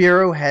the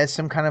Bureau has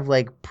some kind of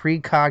like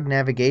precog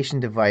navigation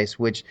device,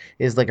 which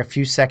is like a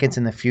few seconds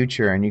in the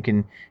future, and you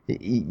can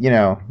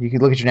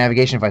look at your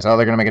navigation device. Oh,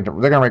 they're gonna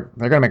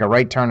make a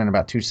right turn in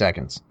about 2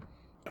 seconds.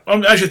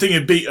 I'm actually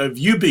thinking of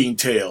you being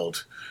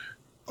tailed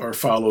or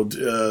followed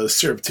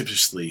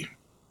surreptitiously.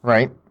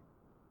 Right.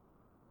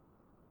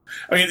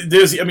 I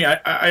mean,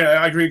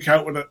 I agree.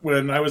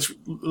 When I was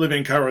living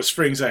in Colorado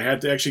Springs, I had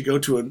to actually go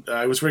to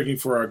I was working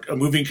for a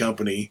moving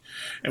company,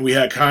 and we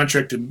had a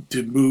contract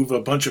to move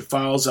a bunch of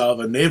files out of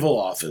a naval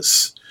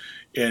office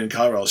in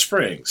Colorado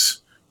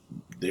Springs.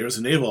 There was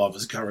a naval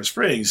office in Colorado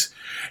Springs.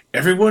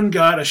 Everyone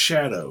got a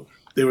shadow.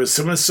 There was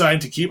someone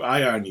assigned to keep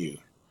eye on you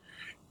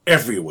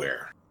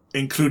everywhere,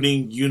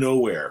 including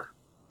where.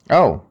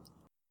 Oh.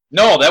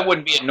 No, that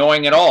wouldn't be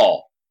annoying at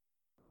all.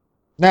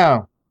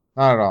 No,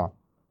 not at all.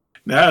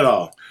 Not at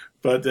all.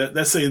 But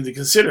that's something to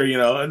consider,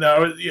 And I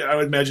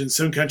would imagine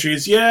some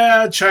countries,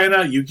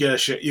 China, you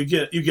get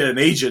an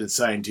agent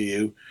assigned to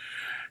you.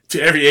 To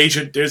every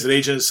agent, there's an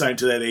agent assigned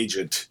to that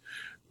agent.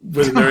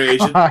 With another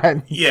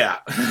agent, yeah,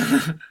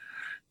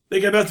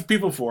 they got enough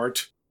people for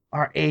it.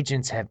 Our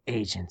agents have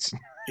agents.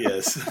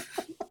 Yes.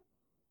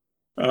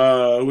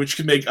 Which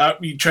can make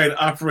you try to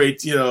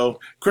operate. Of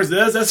course,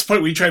 that's the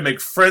point where you try to make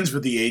friends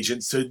with the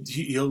agent, so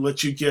he'll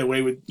let you get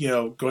away with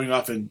going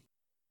off and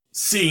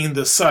seeing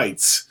the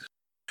sights.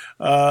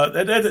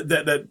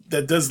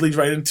 That does lead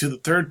right into the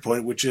third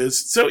point, which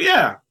is,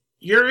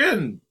 you're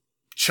in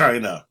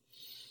China.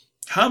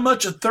 How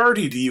much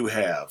authority do you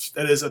have?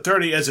 That is,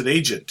 authority as an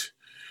agent.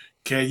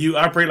 Can you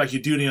operate like you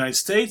do in the United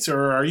States,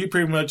 or are you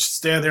pretty much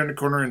stand there in the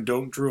corner and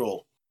don't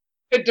drool?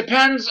 It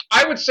depends.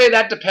 I would say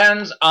that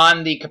depends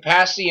on the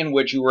capacity in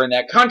which you were in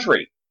that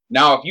country.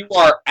 Now, if you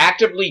are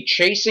actively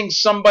chasing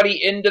somebody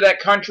into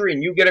that country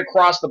and you get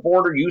across the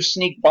border, you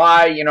sneak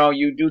by,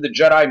 you do the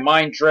Jedi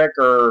mind trick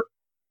or,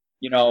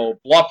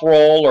 bluff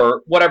roll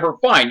or whatever,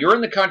 fine. You're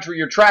in the country,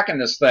 you're tracking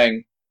this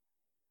thing.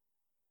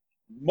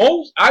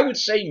 I would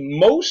say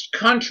most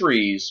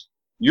countries,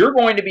 you're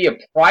going to be a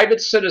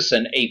private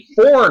citizen, a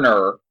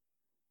foreigner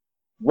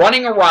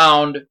running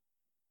around,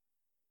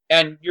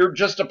 and you're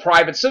just a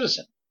private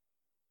citizen.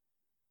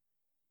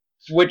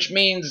 Which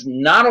means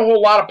not a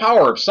whole lot of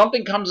power. If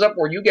something comes up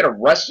where you get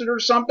arrested or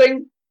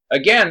something,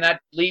 again,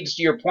 that leads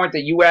to your point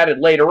that you added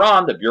later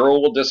on, the Bureau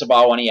will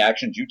disavow any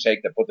actions you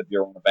take that put the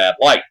Bureau in a bad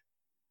light.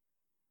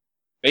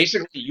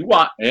 Basically, you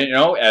want, and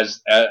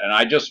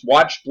I just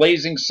watched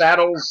Blazing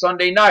Saddles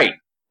Sunday night.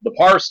 The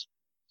parson,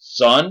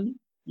 son,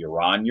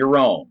 you're on your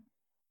own.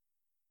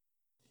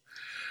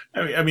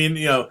 I mean,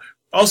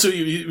 also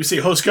you say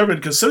host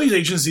government because some of these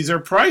agencies are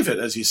private,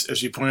 as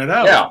you pointed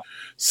out. Yeah.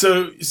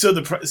 So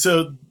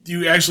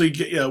you actually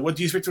get, what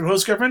do you expect from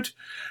host government?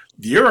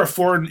 You're a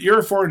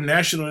foreign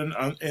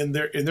national in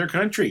their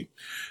country.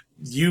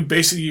 You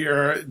basically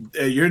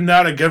you're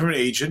not a government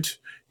agent.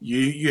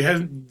 They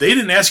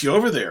didn't ask you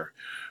over there.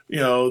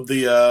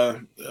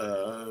 The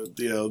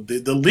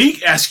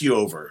league asked you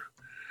over,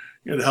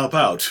 to help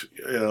out.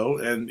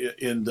 And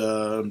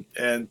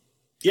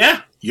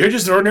yeah, you're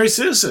just an ordinary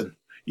citizen.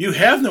 You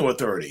have no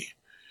authority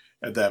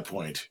at that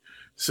point.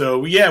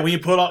 So yeah, when you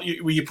pull out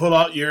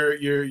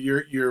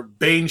your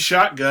Bane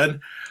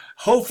shotgun,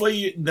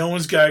 hopefully no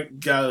one's got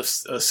a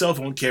cell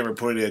phone camera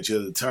pointed at you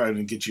at the time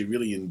and get you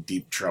really in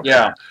deep trouble.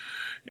 Yeah.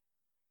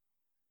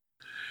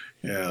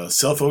 Yeah,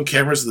 cell phone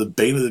cameras are the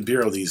bane of the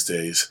bureau these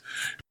days.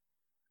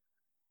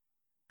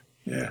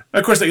 Yeah,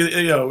 of course.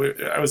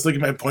 I was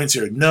looking at my points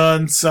here: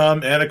 none,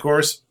 some, and of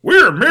course,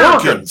 we're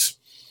Americans.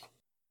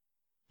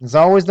 It's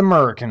always the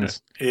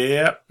Americans.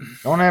 Yeah.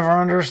 Don't ever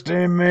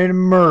underestimate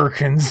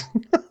Americans.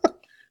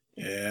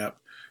 Yeah.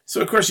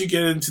 So of course you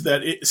get into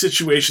that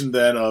situation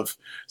then of,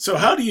 so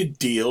how do you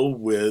deal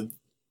with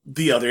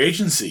the other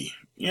agency?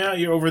 Yeah,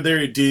 you're over there,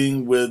 you're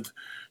dealing with,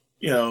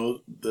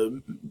 down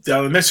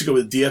in Mexico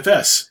with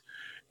DFS.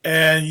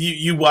 And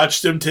you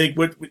watch them take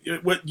what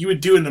you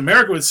would do in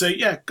America would say,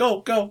 yeah,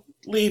 go,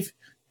 leave,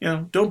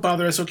 don't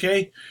bother us,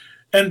 okay?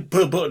 And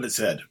put a bullet in its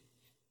head.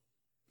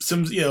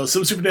 Some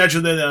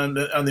supernatural then on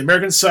the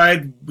American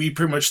side, we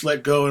pretty much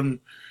let go and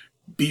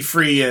be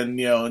free and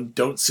and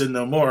don't sin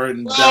no more.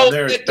 And down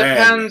there it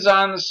depends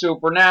on the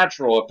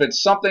supernatural. If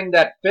it's something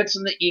that fits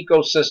in the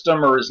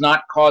ecosystem or is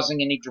not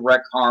causing any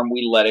direct harm,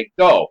 we let it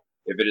go.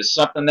 If it is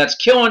something that's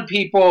killing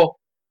people,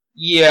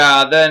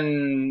 yeah,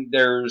 then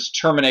there's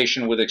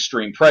termination with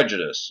extreme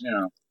prejudice.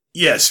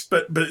 Yes,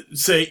 but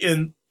say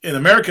in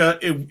America,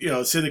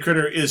 say the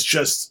critter is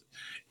just.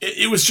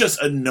 It was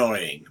just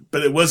annoying,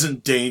 but it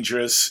wasn't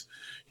dangerous,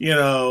 say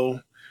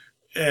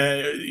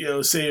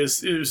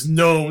it was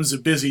gnomes are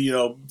busy,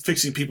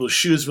 fixing people's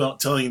shoes without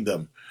telling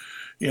them,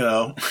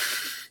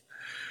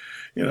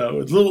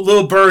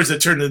 little birds that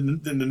turn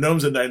into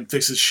gnomes at night and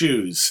fix his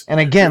shoes. And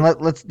again,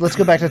 let's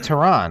go back to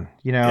Tehran.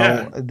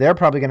 Yeah. They're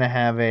probably going to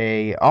have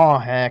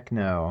heck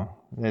no.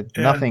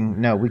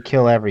 Nothing, no, we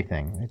kill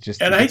everything. It's just,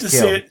 and I hate to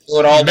say it, so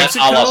it all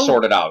Allah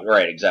sorted out,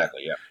 right?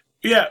 Exactly, yeah.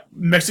 Yeah,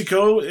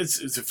 Mexico,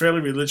 it's a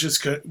fairly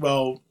religious.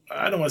 Well,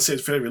 I don't want to say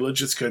it's a fairly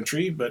religious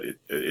country, but it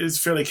is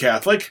fairly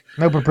Catholic.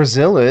 No, but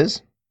Brazil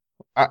is.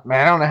 I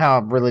don't know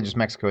how religious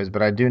Mexico is,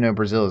 but I do know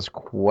Brazil is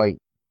quite.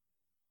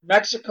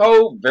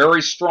 Mexico,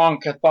 very strong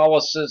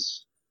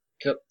Catholicism.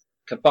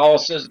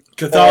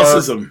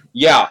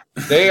 Yeah,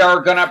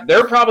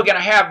 they're probably gonna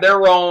have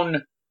their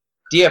own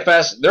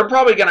DFS. They're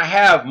probably gonna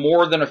have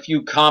more than a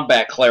few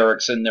combat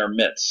clerics in their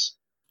midst.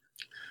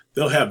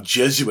 They'll have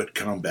Jesuit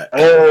combat.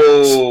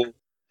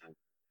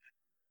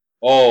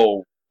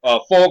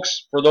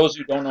 Folks, for those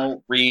who don't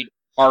know, read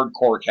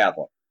Hardcore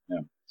Catholic.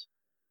 Yeah.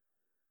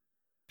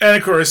 And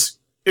of course,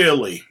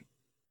 Italy.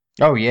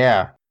 Oh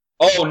yeah.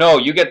 Oh no,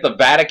 you get the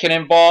Vatican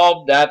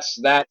involved. That's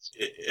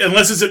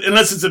unless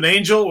it's an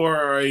angel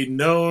or a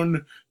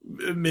known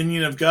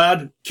minion of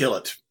God, kill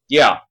it.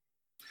 Yeah.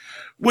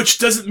 Which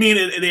doesn't mean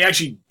they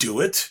actually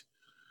do it.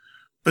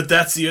 But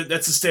that's the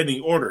standing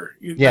order.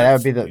 Yeah, that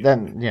would be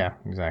yeah,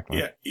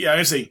 exactly. Yeah.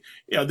 I say,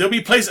 there'll be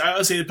places. I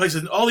would say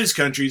places in all these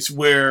countries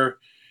where,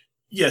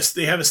 yes,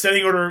 they have a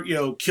standing order.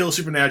 Kill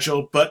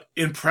supernatural, but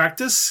in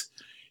practice,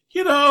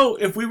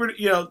 if we were,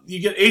 you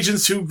get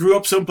agents who grew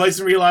up someplace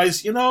and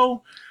realize,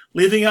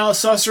 leaving out a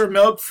saucer of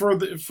milk for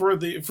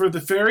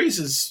the fairies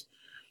is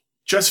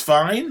just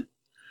fine.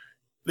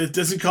 It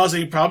doesn't cause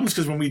any problems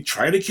because when we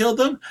try to kill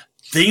them,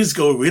 things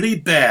go really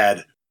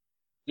bad.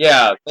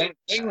 Yeah,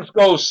 things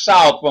go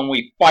south when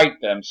we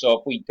fight them. So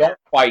if we don't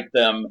fight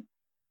them,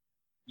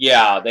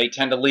 yeah, they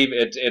tend to leave.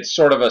 It's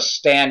sort of a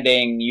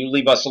standing, you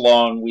leave us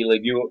alone, we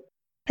leave you.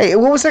 Hey,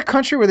 what was that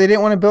country where they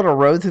didn't want to build a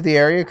road through the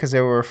area because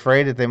they were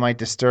afraid that they might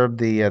disturb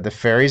the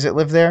fairies that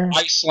live there?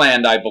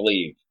 Iceland, I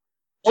believe.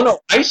 Oh no,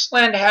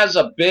 Iceland has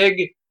a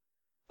big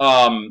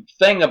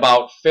thing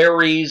about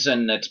fairies,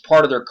 and it's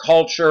part of their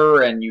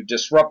culture, and you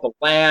disrupt the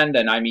land,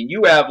 and I mean,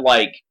 you have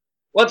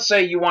let's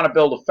say you want to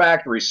build a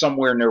factory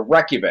somewhere near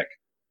Reykjavik.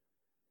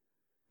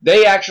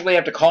 They actually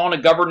have to call in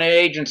a government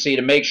agency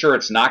to make sure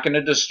it's not going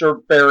to disturb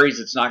fairies,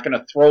 it's not going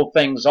to throw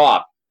things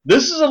off.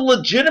 This is a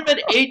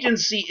legitimate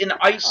agency in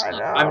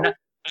Iceland.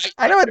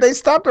 I know they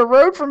stopped a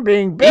road from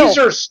being built. These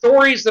are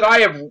stories that I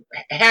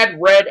have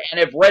read and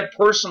have read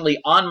personally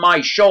on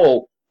my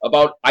show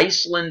about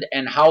Iceland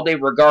and how they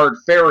regard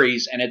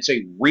fairies, and it's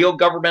a real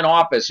government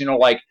office,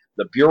 like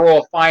the Bureau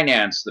of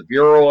Finance, the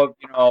Bureau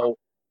of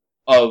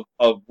of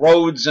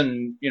roads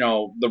and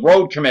the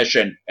road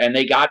commission, and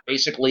they got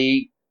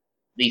basically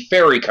the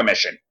ferry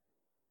commission.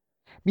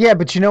 Yeah,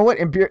 but you know what?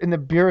 In the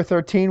Bureau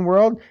 13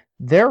 world,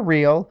 they're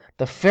real,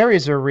 the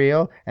fairies are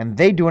real, and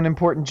they do an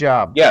important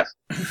job. Yes.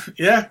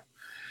 Yeah.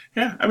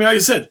 I mean, like I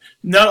said,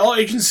 not all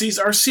agencies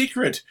are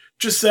secret.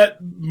 Just that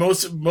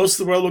most of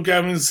the world will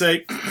come and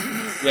say,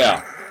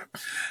 yeah,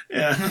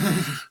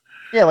 Yeah.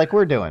 Yeah, like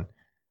we're doing.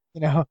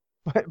 You know,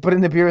 but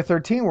in the Bureau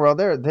 13 world,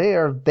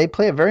 they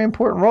play a very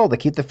important role to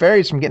keep the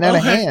fairies from getting out Oh,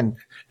 of heck. hand.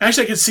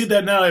 Actually, I can see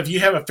that now. If you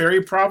have a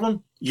ferry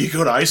problem, you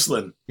go to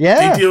Iceland. They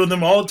Yeah, deal with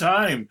them all the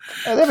time.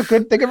 they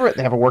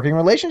have a working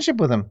relationship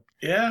with them.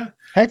 Yeah.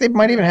 Heck, they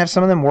might even Yeah. have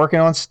some of them working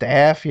on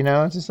staff. You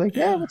know, it's just like,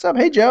 yeah, Yeah. what's up?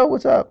 Hey, Joe,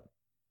 what's up?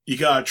 You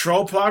got a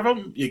troll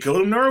problem, you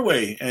go to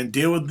Norway and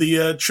deal with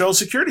the troll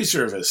security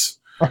service.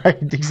 Right,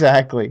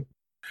 exactly.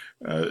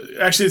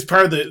 Actually, it's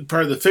part of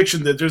the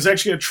fiction that there's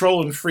actually a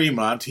troll in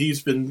Fremont.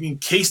 He's been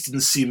encased in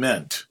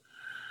cement,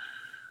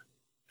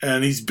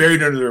 and he's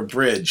buried under a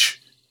bridge,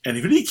 and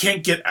he really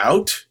can't get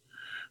out.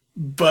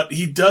 But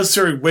he does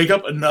sort of wake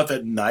up enough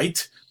at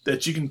night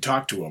that you can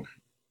talk to him,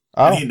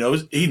 and Oh,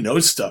 he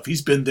knows stuff.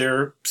 He's been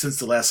there since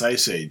the last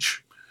ice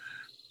age.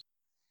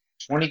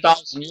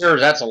 20,000 years,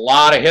 that's a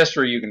lot of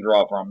history you can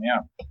draw from, yeah.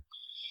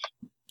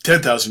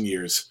 10,000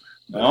 years.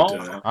 No?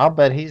 But, I'll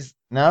bet he's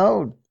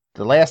no.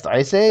 The last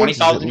ice age is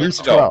at 20,000 years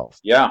least ago. 12.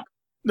 Yeah.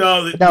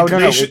 no, No, the no.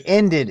 nation, It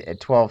ended at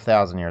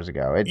 12,000 years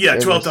ago. yeah, It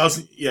was-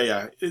 12,000. Yeah,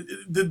 yeah.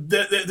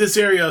 This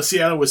area of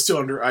Seattle was still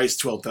under ice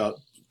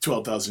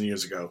 12,000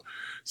 years ago.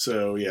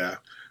 So, yeah.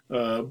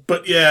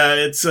 But, yeah,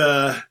 it's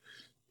but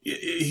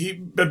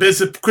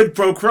it's a quid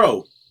pro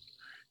quo.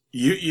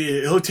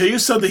 He'll tell you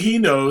something he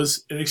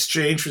knows in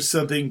exchange for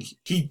something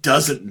he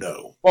doesn't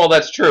know. Well,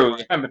 that's true.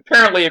 And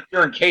apparently, if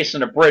you're encased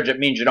in a bridge, it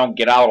means you don't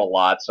get out a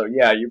lot. So,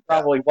 yeah, you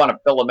probably want to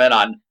fill them in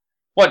on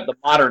what the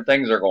modern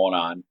things are going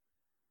on.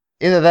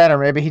 Either that or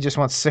maybe he just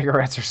wants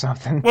cigarettes or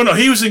something. Well, no,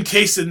 he was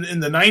encased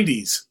in the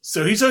 90s.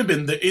 So he's only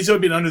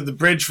been under the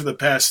bridge for the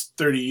past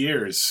 30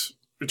 years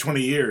or 20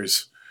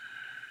 years.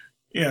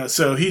 Yeah,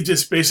 so he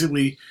just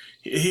basically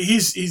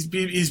he's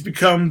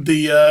become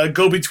the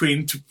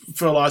go-between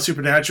for a lot of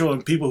supernatural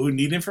and people who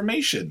need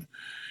information.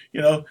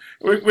 You know,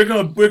 we're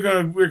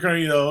gonna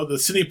you know, the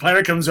city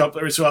planner comes up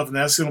every so often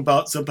asking him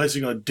about some place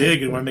you're gonna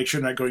dig and want to make sure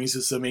you're not going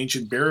into some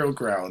ancient burial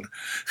ground.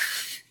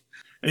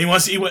 And he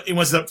wants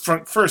it up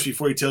front first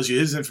before he tells you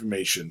his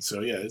information. So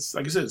yeah, it's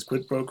like I said, it's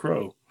quid pro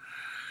quo.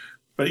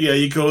 But yeah,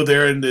 you go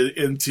there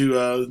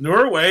into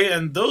Norway,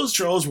 and those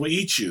trolls will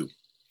eat you,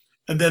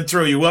 and then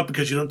throw you up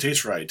because you don't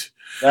taste right.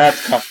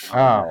 That's comforting.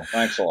 Oh,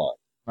 Thanks a lot.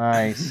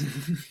 nice.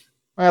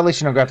 Well, at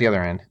least you don't go out the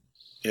other end.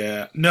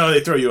 Yeah, no, they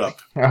throw you up.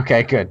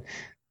 Okay, good.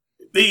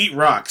 They eat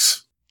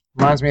rocks.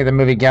 Reminds me of the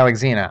movie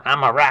Galaxina.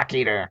 I'm a rock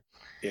eater.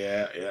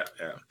 Yeah.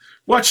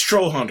 Watch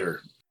Troll Hunter.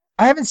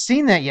 I haven't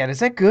seen that yet. Is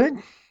that good?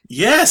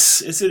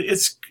 Yes,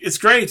 it's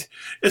great.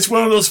 It's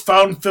one of those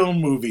found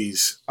film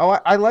movies. Oh,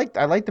 I like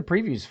the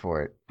previews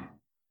for it.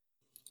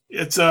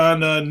 It's on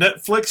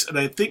Netflix, and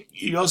I think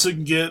you also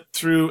can get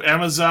through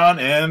Amazon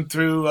and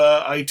through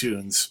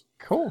iTunes.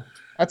 Cool.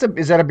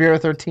 Is that a Bureau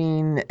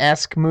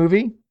 13-esque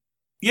movie?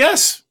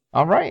 Yes.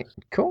 All right.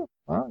 Cool.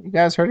 Well, you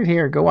guys heard it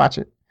here. Go watch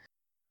it.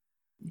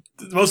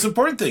 The most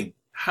important thing: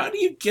 how do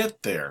you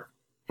get there?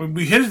 When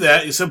we hinted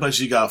that, sometimes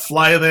you gotta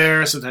fly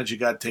there. Sometimes you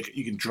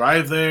you can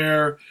drive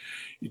there.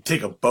 You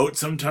take a boat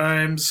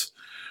sometimes.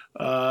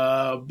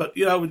 But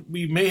you know,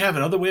 we may have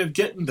another way of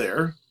getting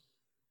there.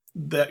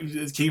 That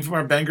came from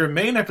our Bangor,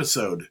 Maine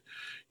episode.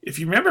 If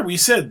you remember, we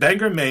said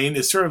Bangor, Maine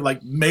is sort of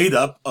like made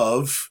up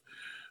of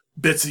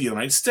bits of the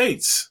United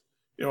States.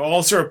 You know,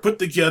 all sort of put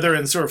together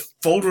and sort of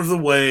folded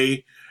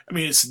away. I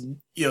mean, it's,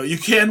 you know, you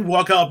can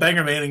walk out of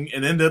Bangor, Maine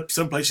and end up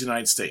someplace in the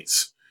United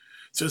States.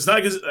 So it's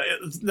not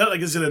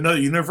like it's in another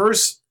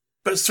universe,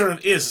 but it sort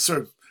of is. It's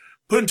sort of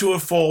put into a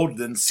fold,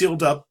 then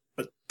sealed up,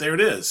 but there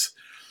it is.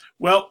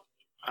 Well,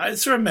 I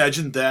sort of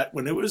imagined that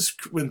when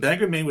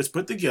Bangor, Maine was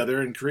put together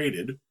and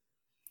created,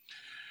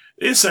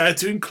 they decided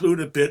to include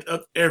a bit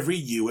of every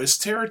U.S.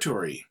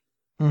 territory.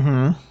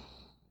 Mm-hmm.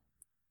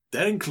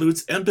 That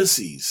includes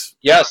embassies.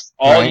 Yes,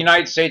 all Right.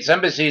 United States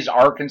embassies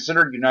are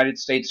considered United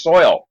States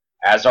soil,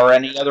 as are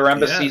any other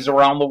embassies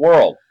around the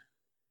world.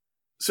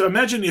 So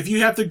imagine if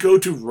you have to go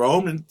to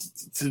Rome and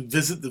to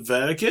visit the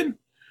Vatican,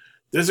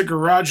 there's a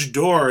garage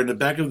door in the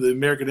back of the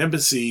American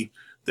embassy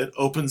that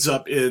opens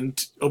up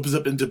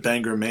into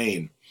Bangor,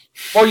 Maine.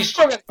 Well, you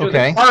still got to do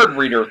Okay. the card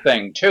reader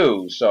thing,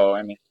 too, so,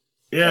 I mean,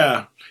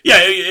 Yeah.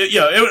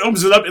 It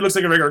opens it up. It looks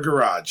like a regular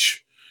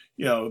garage.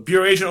 You know,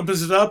 bureau agent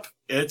opens it up.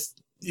 It's,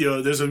 you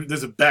know, there's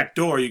a back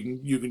door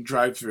you can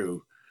drive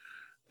through,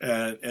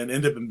 and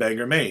end up in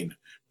Bangor, Maine.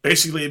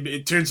 Basically,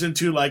 it turns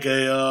into like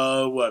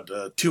a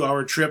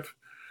 2-hour trip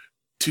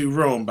to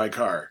Rome by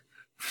car.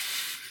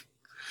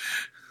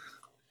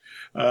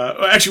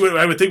 Actually, what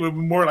I would think would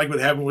more like what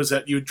happened was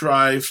that you would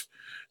drive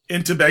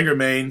into Bangor,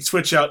 Maine,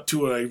 switch out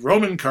to a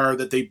Roman car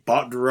that they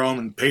bought in Rome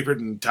and papered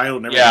and titled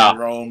and everything Yeah. in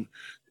Rome.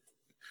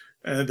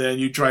 And then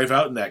you drive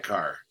out in that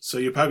car. So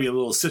you're probably a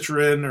little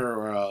Citroen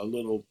or a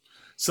little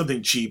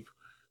something cheap.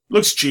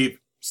 Looks cheap,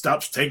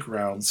 stops tank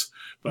rounds.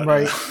 But,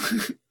 Right.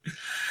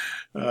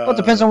 Well, it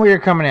depends on where you're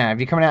coming out. If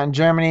you're coming out in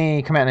Germany,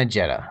 you come out in a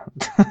Jetta.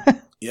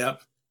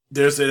 Yep.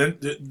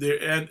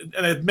 And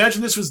I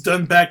imagine this was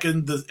done back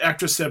in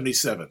after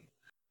 77.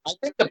 I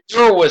think the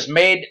Bureau was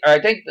made, I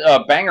think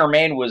Bangor,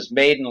 Maine was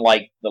made in,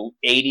 like, the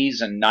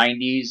 80s and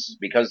 90s,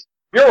 because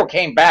Bureau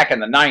came back in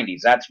the 90s.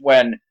 That's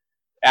when,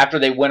 after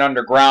they went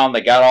underground,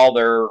 they got all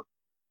their,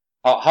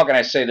 how can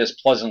I say this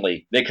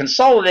pleasantly? They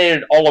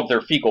consolidated all of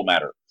their fecal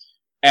matter.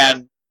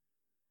 And,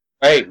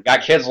 hey, we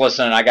got kids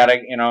listening. I got to,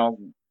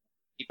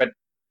 keep it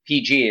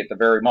PG at the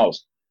very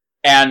most.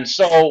 And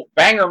so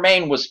Bangor,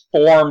 Maine was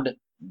formed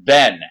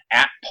then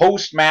at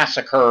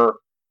post-massacre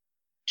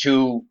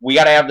we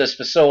got to have this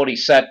facility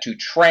set to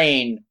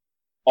train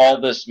all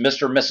this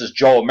Mr. and Mrs.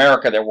 Joe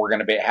America that we're going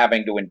to be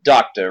having to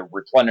induct to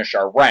replenish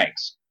our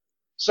ranks.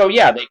 So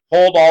yeah, they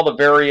pulled all the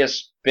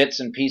various bits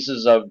and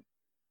pieces of,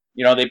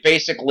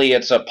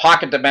 it's a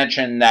pocket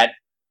dimension that,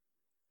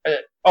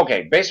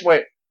 basically,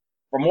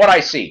 from what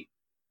I see,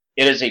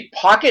 it is a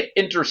pocket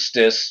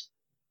interstice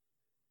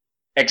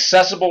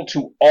accessible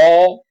to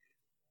all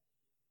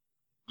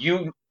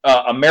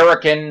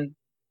American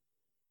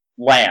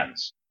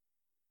lands.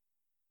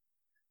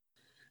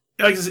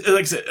 Like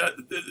I said,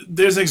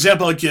 there's an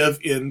example I'll give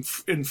in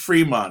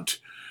Fremont.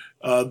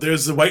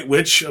 There's the White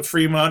Witch of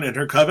Fremont and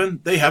her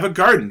coven. They have a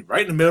garden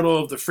right in the middle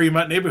of the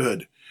Fremont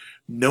neighborhood.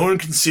 No one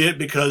can see it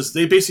because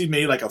they basically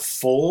made like a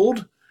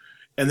fold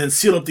and then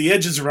seal up the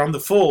edges around the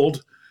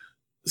fold.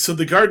 So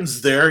the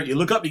garden's there. You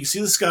look up, you can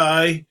see the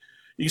sky.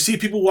 You see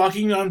people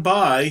walking on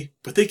by,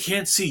 but they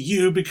can't see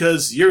you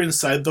because you're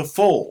inside the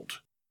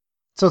fold.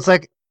 So it's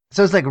like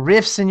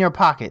rifts in your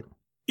pocket.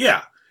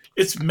 Yeah.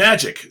 It's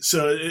magic,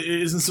 so it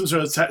isn't some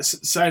sort of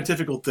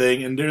scientific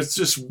thing, and there's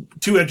just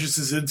two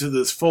entrances into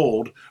this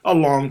fold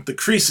along the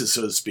creases,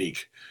 so to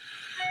speak.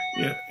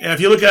 Yeah. And if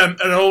you look at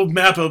an old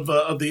map of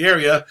the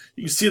area,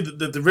 you can see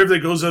that the river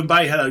that goes on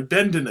by had a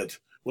bend in it.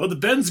 Well, the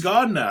bend's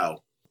gone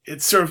now.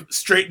 It's sort of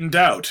straightened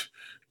out.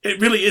 It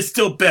really is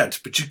still bent,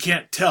 but you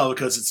can't tell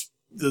because it's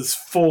this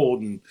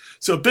fold. And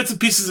so bits and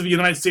pieces of the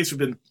United States have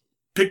been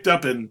picked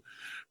up and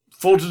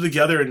folded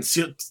together and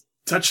sealed,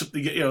 touched up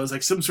together. It's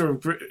like some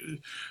sort of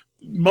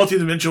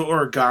multi-dimensional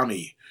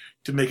origami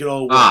to make it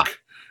all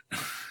work.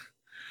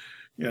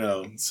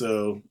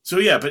 So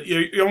yeah, but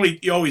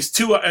you're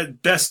always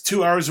at best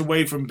 2 hours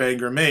away from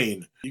Bangor,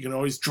 Maine. You can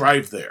always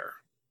drive there.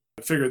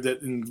 I figured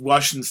that in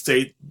Washington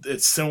State,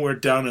 it's somewhere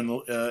down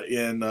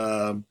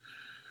in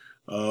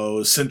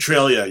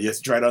Centralia. You have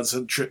to drive down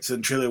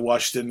Centralia,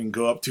 Washington, and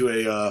go up to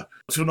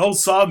an old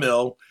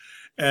sawmill,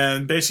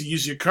 and basically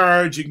use your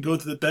cards. You can go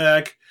to the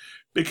back.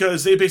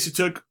 Because they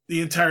basically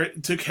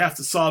took half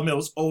the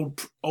sawmill's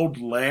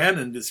old land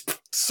and just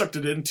sucked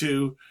it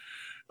into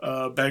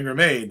Bangor,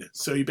 Maine.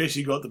 So you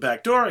basically go out the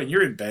back door and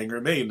you're in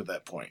Bangor, Maine at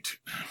that point.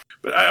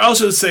 But I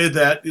also say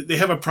that they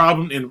have a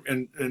problem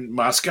in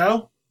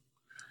Moscow.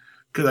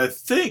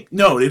 Because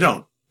no, they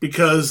don't.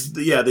 Because,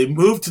 they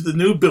moved to the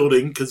new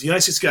building because the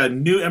United States got a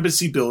new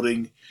embassy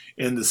building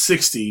in the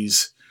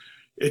 60s.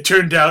 It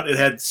turned out it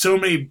had so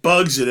many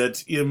bugs in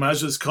it, you might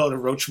as well just call it a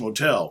roach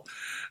motel.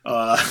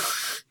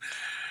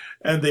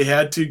 And they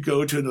had to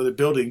go to another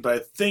building. But I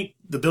think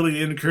the building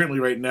in currently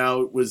right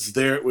now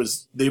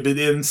they've been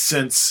in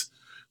since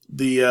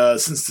the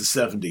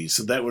 70s.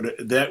 So that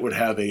would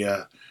have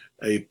a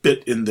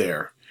bit in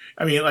there.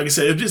 I mean, like I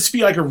said, it'd just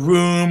be like a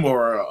room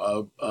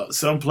or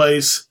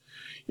someplace.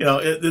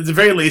 At the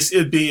very least,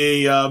 it'd be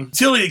a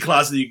utility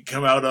closet you could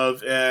come out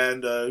of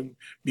and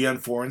be on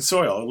foreign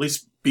soil. At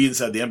least be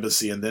inside the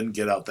embassy and then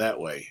get out that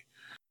way.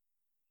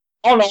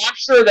 Oh, no, I'm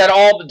sure that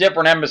all the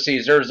different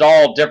embassies, there's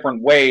all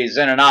different ways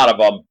in and out of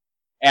them.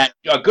 And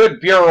a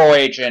good bureau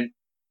agent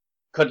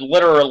could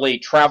literally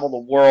travel the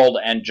world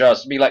and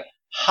just be like,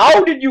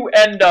 how did you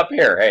end up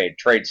here? Hey,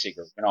 trade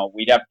secret.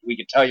 We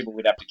could tell you, but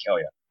we'd have to kill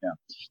you. Yeah.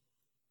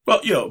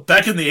 Well,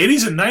 back in the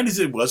 80s and 90s,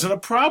 it wasn't a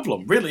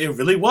problem. Really, it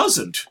really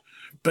wasn't.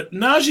 But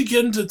now as you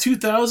get into the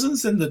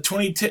 2000s and the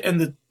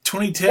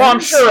 2010s. Well, I'm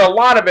sure a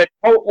lot of it,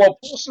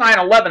 post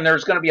 9/11,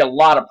 there's going to be a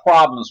lot of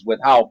problems with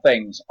how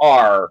things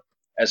are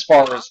as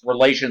far as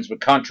relations with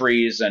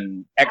countries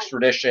and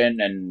extradition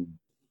and...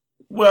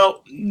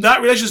 Well,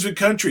 not relations with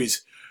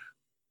countries.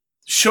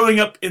 Showing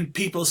up in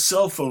people's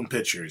cell phone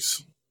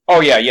pictures.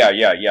 Oh, yeah.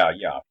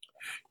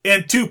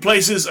 In two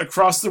places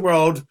across the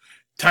world,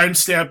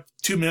 timestamped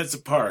 2 minutes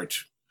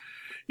apart.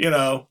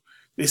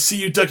 They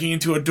see you ducking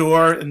into a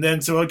door, and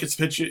then someone gets a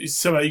picture.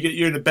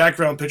 You're in the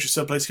background picture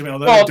someplace coming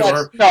out of the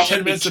door.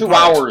 10 minutes 2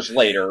 apart. hours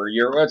later.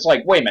 It's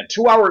like, wait a minute,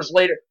 2 hours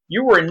later,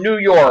 you were in New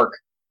York,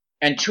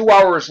 and 2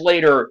 hours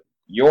later,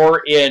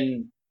 you're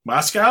in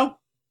Moscow.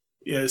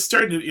 Yeah, it's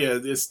starting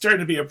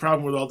to be a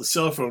problem with all the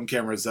cell phone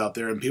cameras out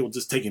there and people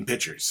just taking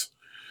pictures.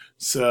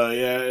 So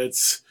yeah,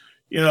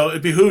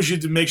 it behooves you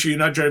to make sure you're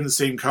not driving the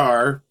same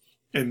car,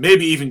 and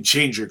maybe even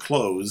change your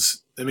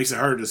clothes. That makes it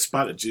harder to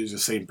spot that you're the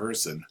same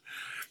person.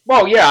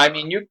 Well, yeah, I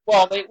mean,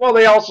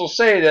 they also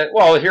say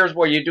that, here's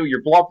where you do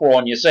your bluff roll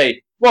and you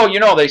say,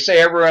 they say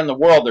everywhere in the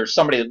world there's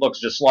somebody that looks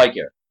just like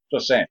you.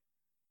 Just saying.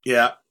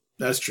 Yeah,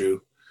 that's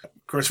true.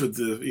 Of course, with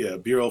the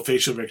Bureau of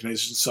Facial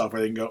Recognition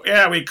software, they can go,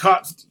 we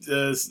caught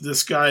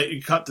this guy,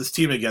 we caught this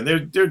team again.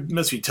 They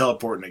must be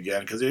teleporting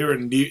again because they were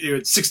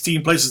in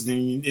 16 places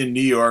in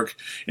New York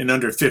in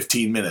under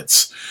 15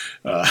 minutes.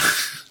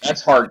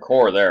 That's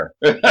hardcore there.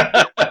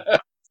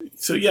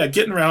 So yeah,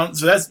 getting around.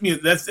 So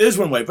that is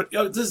one way, but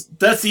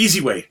that's the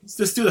easy way.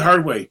 Just do the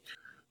hard way.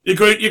 You're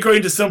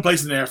going to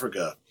someplace in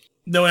Africa,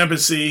 no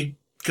embassy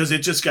because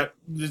it just got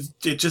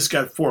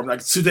formed,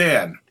 like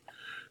Sudan,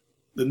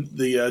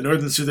 the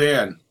northern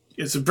Sudan.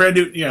 It's a brand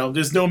new.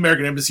 There's no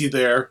American embassy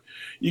there.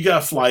 You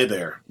got to fly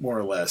there, more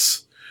or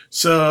less.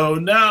 So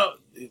now,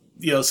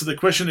 so the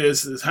question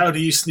is how do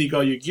you sneak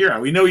all your gear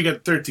on? We know you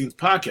got the 13th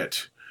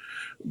pocket,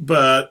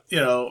 but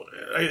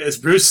as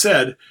Bruce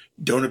said,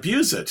 don't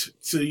abuse it.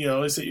 So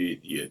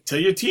you tell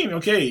your team,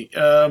 okay,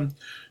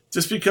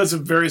 just because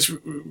of various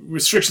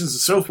restrictions and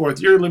so forth,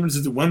 you're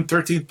limited to one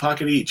 13th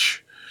pocket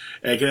each,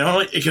 and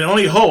it can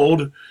only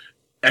hold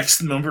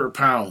X number of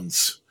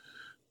pounds.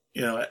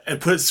 And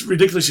put it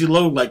ridiculously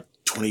low, like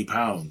 20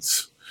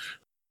 pounds.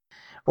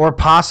 Or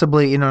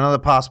possibly, another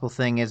possible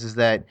thing is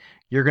that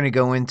you're going to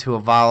go into a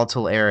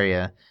volatile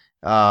area.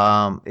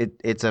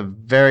 It's a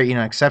very,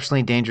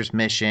 exceptionally dangerous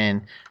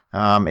mission.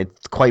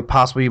 It's quite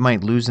possible you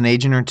might lose an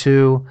agent or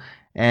two,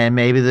 and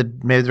maybe the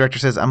director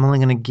says, "I'm only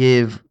going to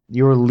give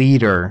your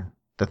leader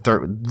the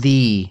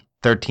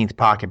 13th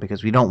pocket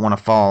because we don't want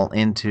to fall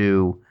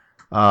into,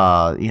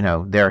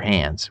 their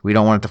hands. We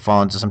don't want it to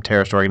fall into some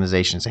terrorist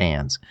organization's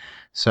hands.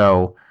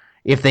 So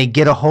if they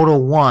get a hold of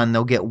one,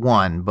 they'll get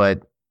one,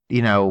 but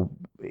your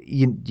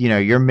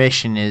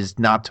mission is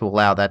not to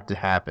allow that to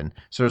happen.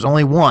 So there's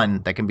only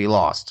one that can be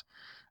lost.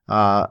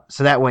 So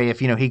that way, if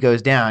he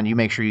goes down, you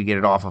make sure you get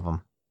it off of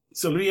him."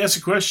 So let me ask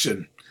a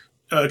question.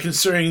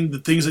 Concerning the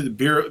things like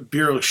the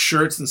bureau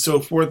shirts and so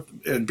forth,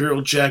 and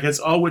bureau jackets,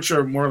 all which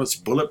are more or less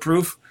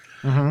bulletproof.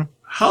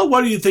 Mm-hmm.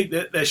 What do you think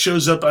that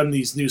shows up on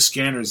these new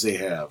scanners they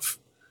have?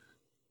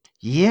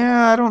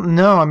 Yeah, I don't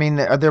know. I mean,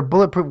 they're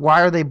bulletproof.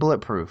 Why are they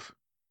bulletproof?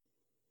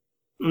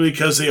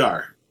 Because they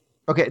are.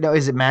 Okay, no,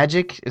 is it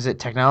magic? Is it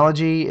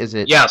technology? Is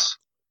it... Yes.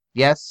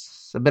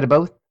 Yes? A bit of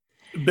both?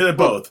 A bit of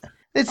both.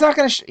 It's not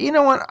going to... you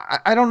know what?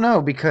 I don't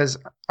know because...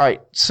 All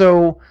right,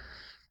 so...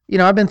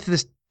 I've been through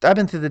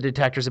the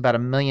detectors about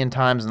 1 million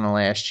times in the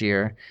last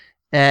year,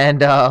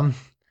 and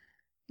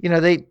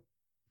they,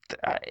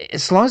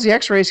 as long as the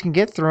X-rays can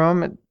get through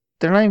them,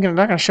 they're not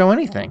going to show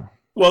anything.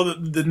 Well,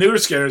 the newer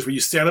scanners, where you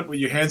stand up with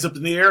your hands up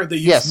in the air, they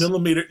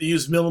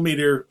use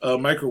millimeter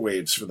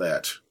microwaves for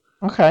that.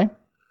 Okay.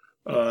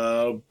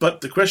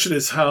 But the question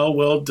is, how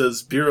well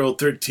does Bureau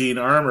 13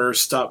 armor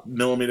stop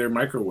millimeter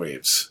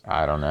microwaves?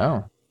 I don't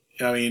know.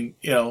 I mean,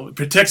 it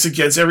protects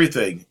against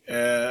everything.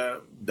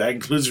 That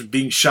includes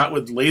being shot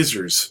with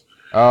lasers.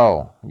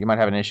 Oh, you might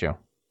have an issue.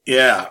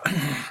 Yeah.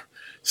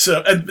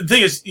 So, and the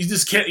thing is, you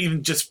just can't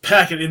even just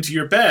pack it into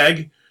your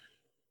bag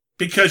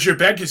because your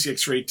bag gets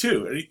X-rayed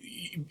too.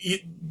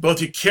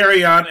 Both your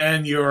carry-on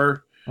and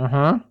your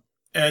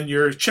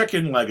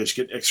check-in luggage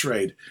get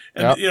X-rayed.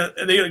 And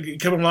and they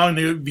come along.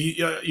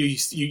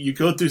 You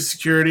go through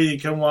security. You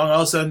come along.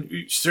 All of a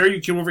sudden, sir,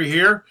 you come over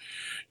here,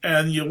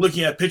 and you're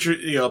looking at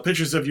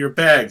pictures of your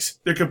bags.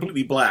 They're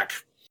completely black.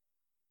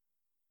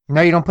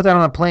 No, you don't put that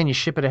on a plane. You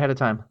ship it ahead of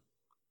time.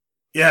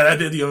 Yeah,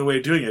 that's the only way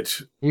of doing it.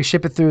 You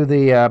ship it through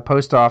the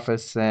post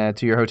office to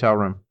your hotel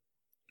room.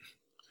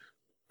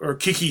 Or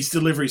Kiki's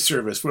delivery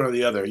service, one or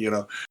the other,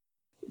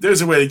 There's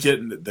a way to get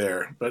it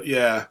there. But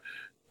yeah.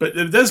 But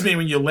it does mean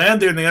when you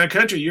land there in the other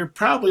country, you're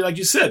probably, like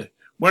you said,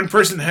 one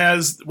person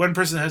has a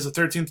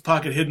 13th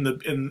pocket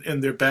hidden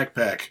in their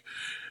backpack.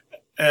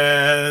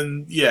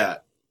 And yeah,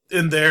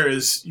 in there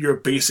is your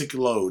basic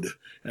load,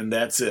 and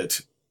that's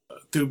it.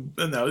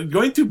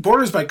 Going through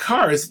borders by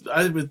car,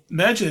 I would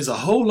imagine, is a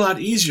whole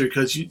lot easier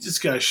because you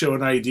just got to show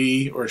an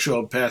ID or show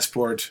a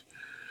passport.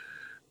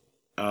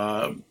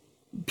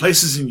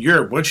 Places in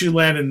Europe, once you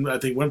land in, I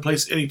think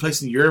any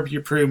place in Europe,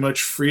 you're pretty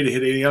much free to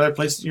hit any other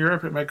place in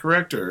Europe. Am I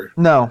correct? Or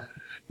no?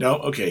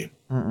 Okay.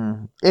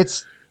 Mm-mm.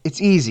 It's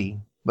easy,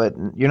 but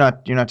you're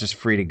not just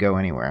free to go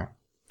anywhere.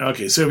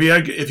 Okay, so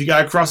if you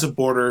got to cross a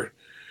border.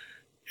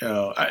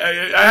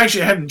 I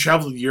actually haven't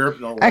traveled to Europe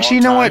in a long time. Actually,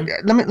 you know what?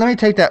 Let me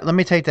take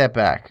that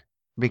back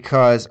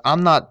because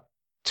I'm not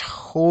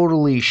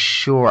totally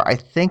sure. I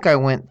think I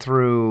went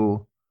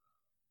through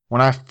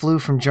when I flew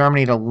from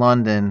Germany to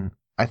London.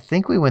 I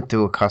think we went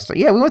through a customs.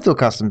 Yeah, we went through a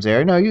customs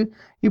area. No,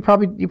 you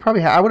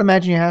probably I would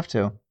imagine you have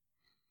to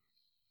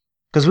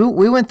because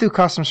we went through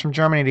customs from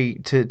Germany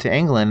to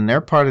England, and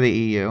they're part of the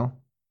EU.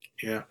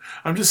 Yeah,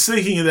 I'm just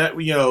thinking of that.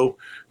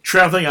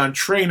 Traveling on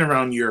train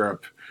around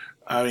Europe.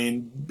 I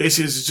mean,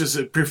 basically, it's just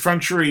a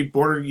perfunctory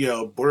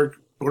border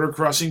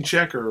crossing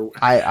check, or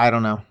I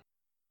don't know.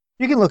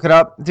 You can look it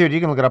up, dude. You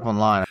can look it up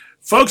online,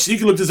 folks. You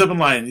can look this up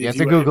online. Yeah, it's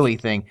a googly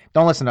thing.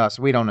 Don't listen to us.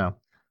 We don't know.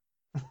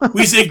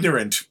 We's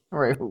ignorant.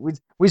 Right,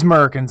 we's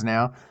Americans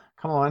now.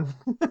 Come on.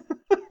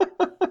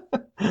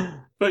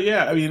 But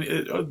yeah, I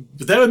mean,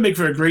 but that would make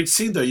for a great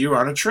scene, though. You're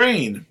on a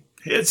train.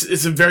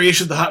 It's a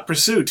variation of the Hot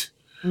Pursuit.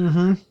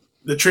 Mm-hmm.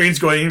 The train's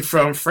going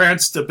from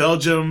France to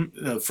Belgium.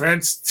 It's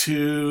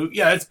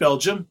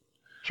Belgium.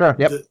 Sure.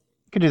 Yep.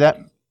 Could do that.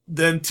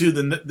 Then to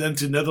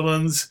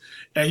Netherlands,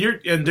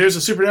 and there's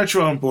a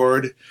supernatural on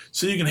board,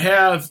 so you can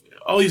have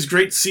all these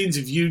great scenes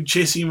of you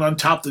chasing him on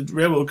top of the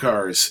railroad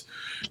cars.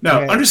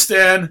 Now,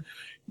 understand,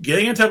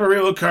 getting into a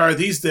railroad car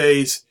these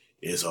days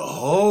is a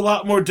whole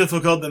lot more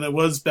difficult than it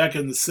was back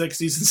in the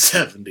 60s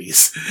and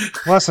 70s.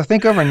 Plus, I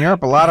think over in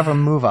Europe, a lot of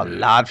them move a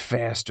lot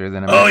faster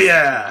than Oh, America.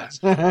 yeah.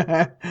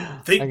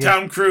 Think I guess-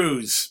 Tom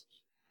Cruise.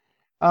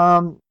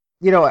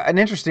 An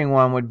interesting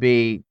one would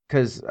be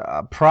because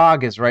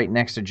Prague is right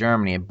next to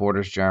Germany. It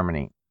borders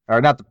Germany,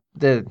 or not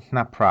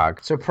not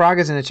Prague. So Prague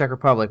is in the Czech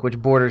Republic, which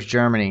borders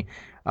Germany.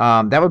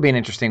 That would be an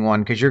interesting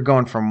one because you're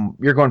going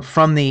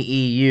from the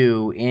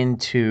EU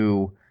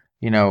into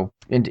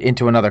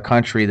into another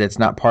country that's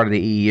not part of the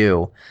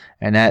EU,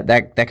 and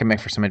that can make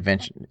for some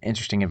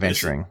interesting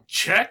adventuring. Is it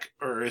Czech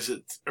or is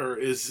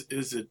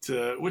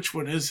it which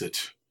one is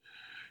it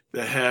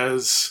that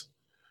has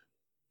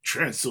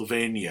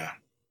Transylvania?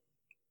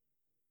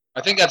 I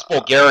think that's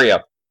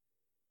Bulgaria.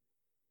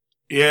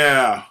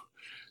 Yeah,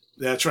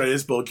 that's right.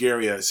 It's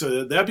Bulgaria.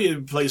 So that'd be a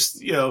place.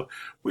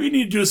 We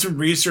need to do some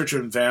research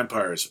on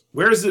vampires.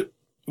 Where's the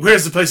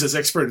place that's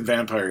expert in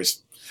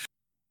vampires?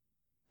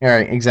 All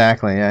right,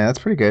 exactly. Yeah, that's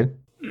pretty good.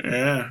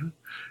 Yeah,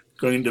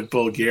 going to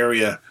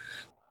Bulgaria.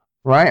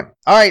 Right.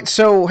 All right.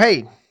 So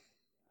hey,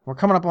 we're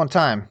coming up on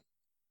time.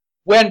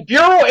 When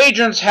Bureau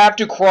agents have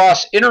to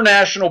cross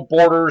international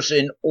borders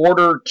in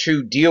order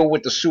to deal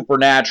with the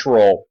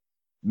supernatural,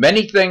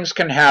 many things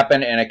can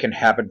happen, and it can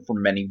happen for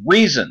many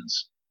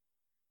reasons.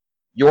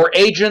 Your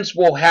agents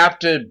will have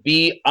to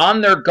be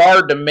on their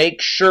guard to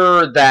make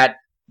sure that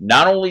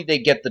not only they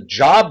get the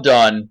job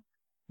done,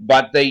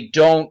 but they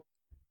don't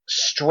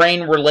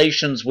strain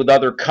relations with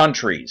other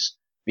countries,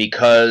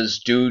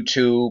 because due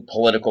to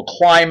political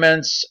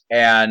climates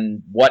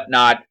and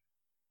whatnot,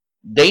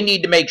 they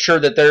need to make sure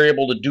that they're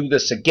able to do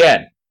this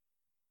again.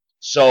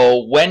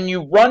 So when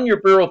you run your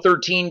Bureau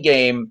 13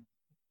 game,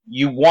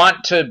 you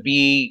want to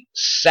be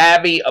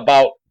savvy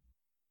about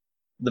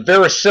the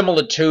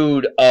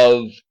verisimilitude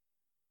of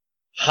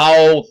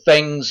how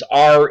things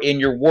are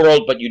in your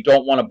world, but you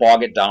don't want to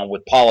bog it down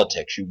with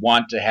politics. You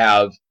want to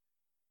have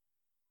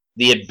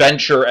the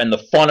adventure and the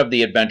fun of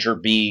the adventure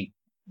be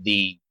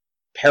the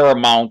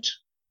paramount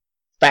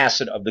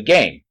facet of the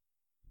game.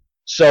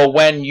 So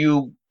when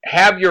you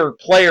have your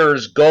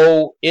players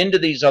go into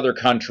these other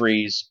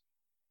countries,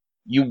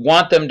 you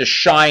want them to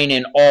shine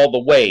in all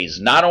the ways,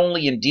 not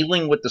only in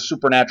dealing with the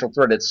supernatural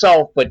threat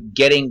itself, but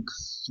getting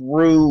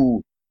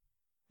through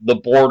the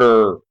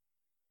border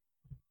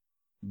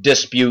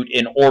dispute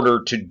in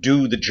order to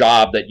do the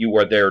job that you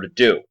are there to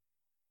do.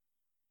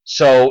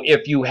 So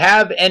if you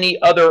have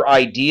any other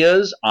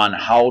ideas on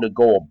how to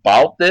go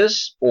about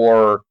this,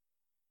 or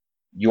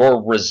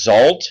your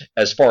result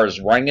as far as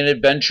running an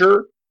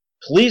adventure,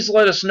 please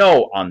let us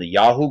know on the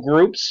Yahoo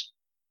groups,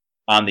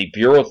 on the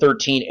Bureau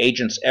 13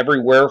 Agents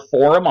Everywhere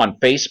forum on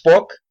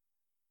Facebook.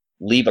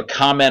 Leave a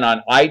comment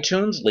on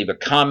iTunes. Leave a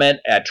comment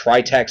at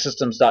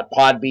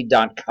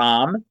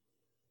tritacsystems.podbean.com.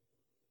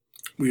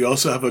 We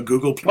also have a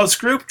Google Plus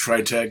group,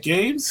 TriTac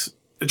Games,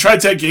 the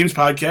TriTac Games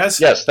podcast.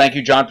 Yes, thank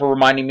you, John, for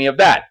reminding me of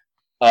that.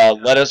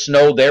 Let us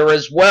know there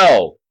as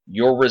well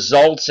your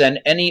results and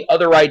any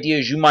other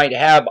ideas you might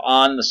have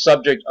on the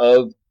subject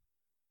of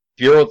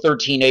Bureau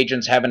 13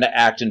 agents having to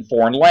act in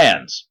foreign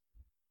lands.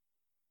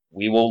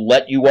 We will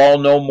let you all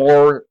know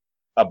more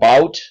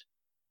about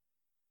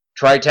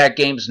TriTac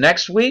Games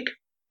next week,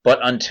 but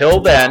until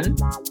then...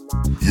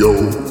 Yo,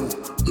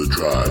 the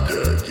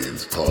TriTac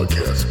Games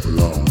podcast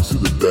belongs to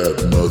the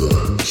bad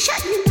mother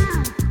Shut you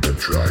down. at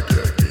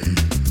TriTac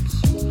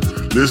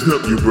Games. Listen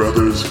up, you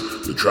brothers.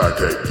 The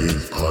TriTac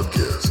Games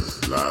podcast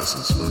is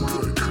licensed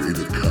under a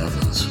Creative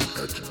Commons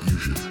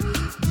Attribution,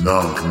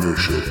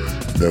 non-commercial,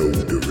 no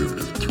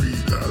derivative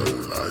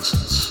 3.0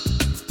 license.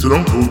 So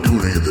don't go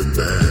doing anything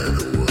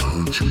bad or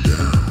hunt you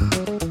down.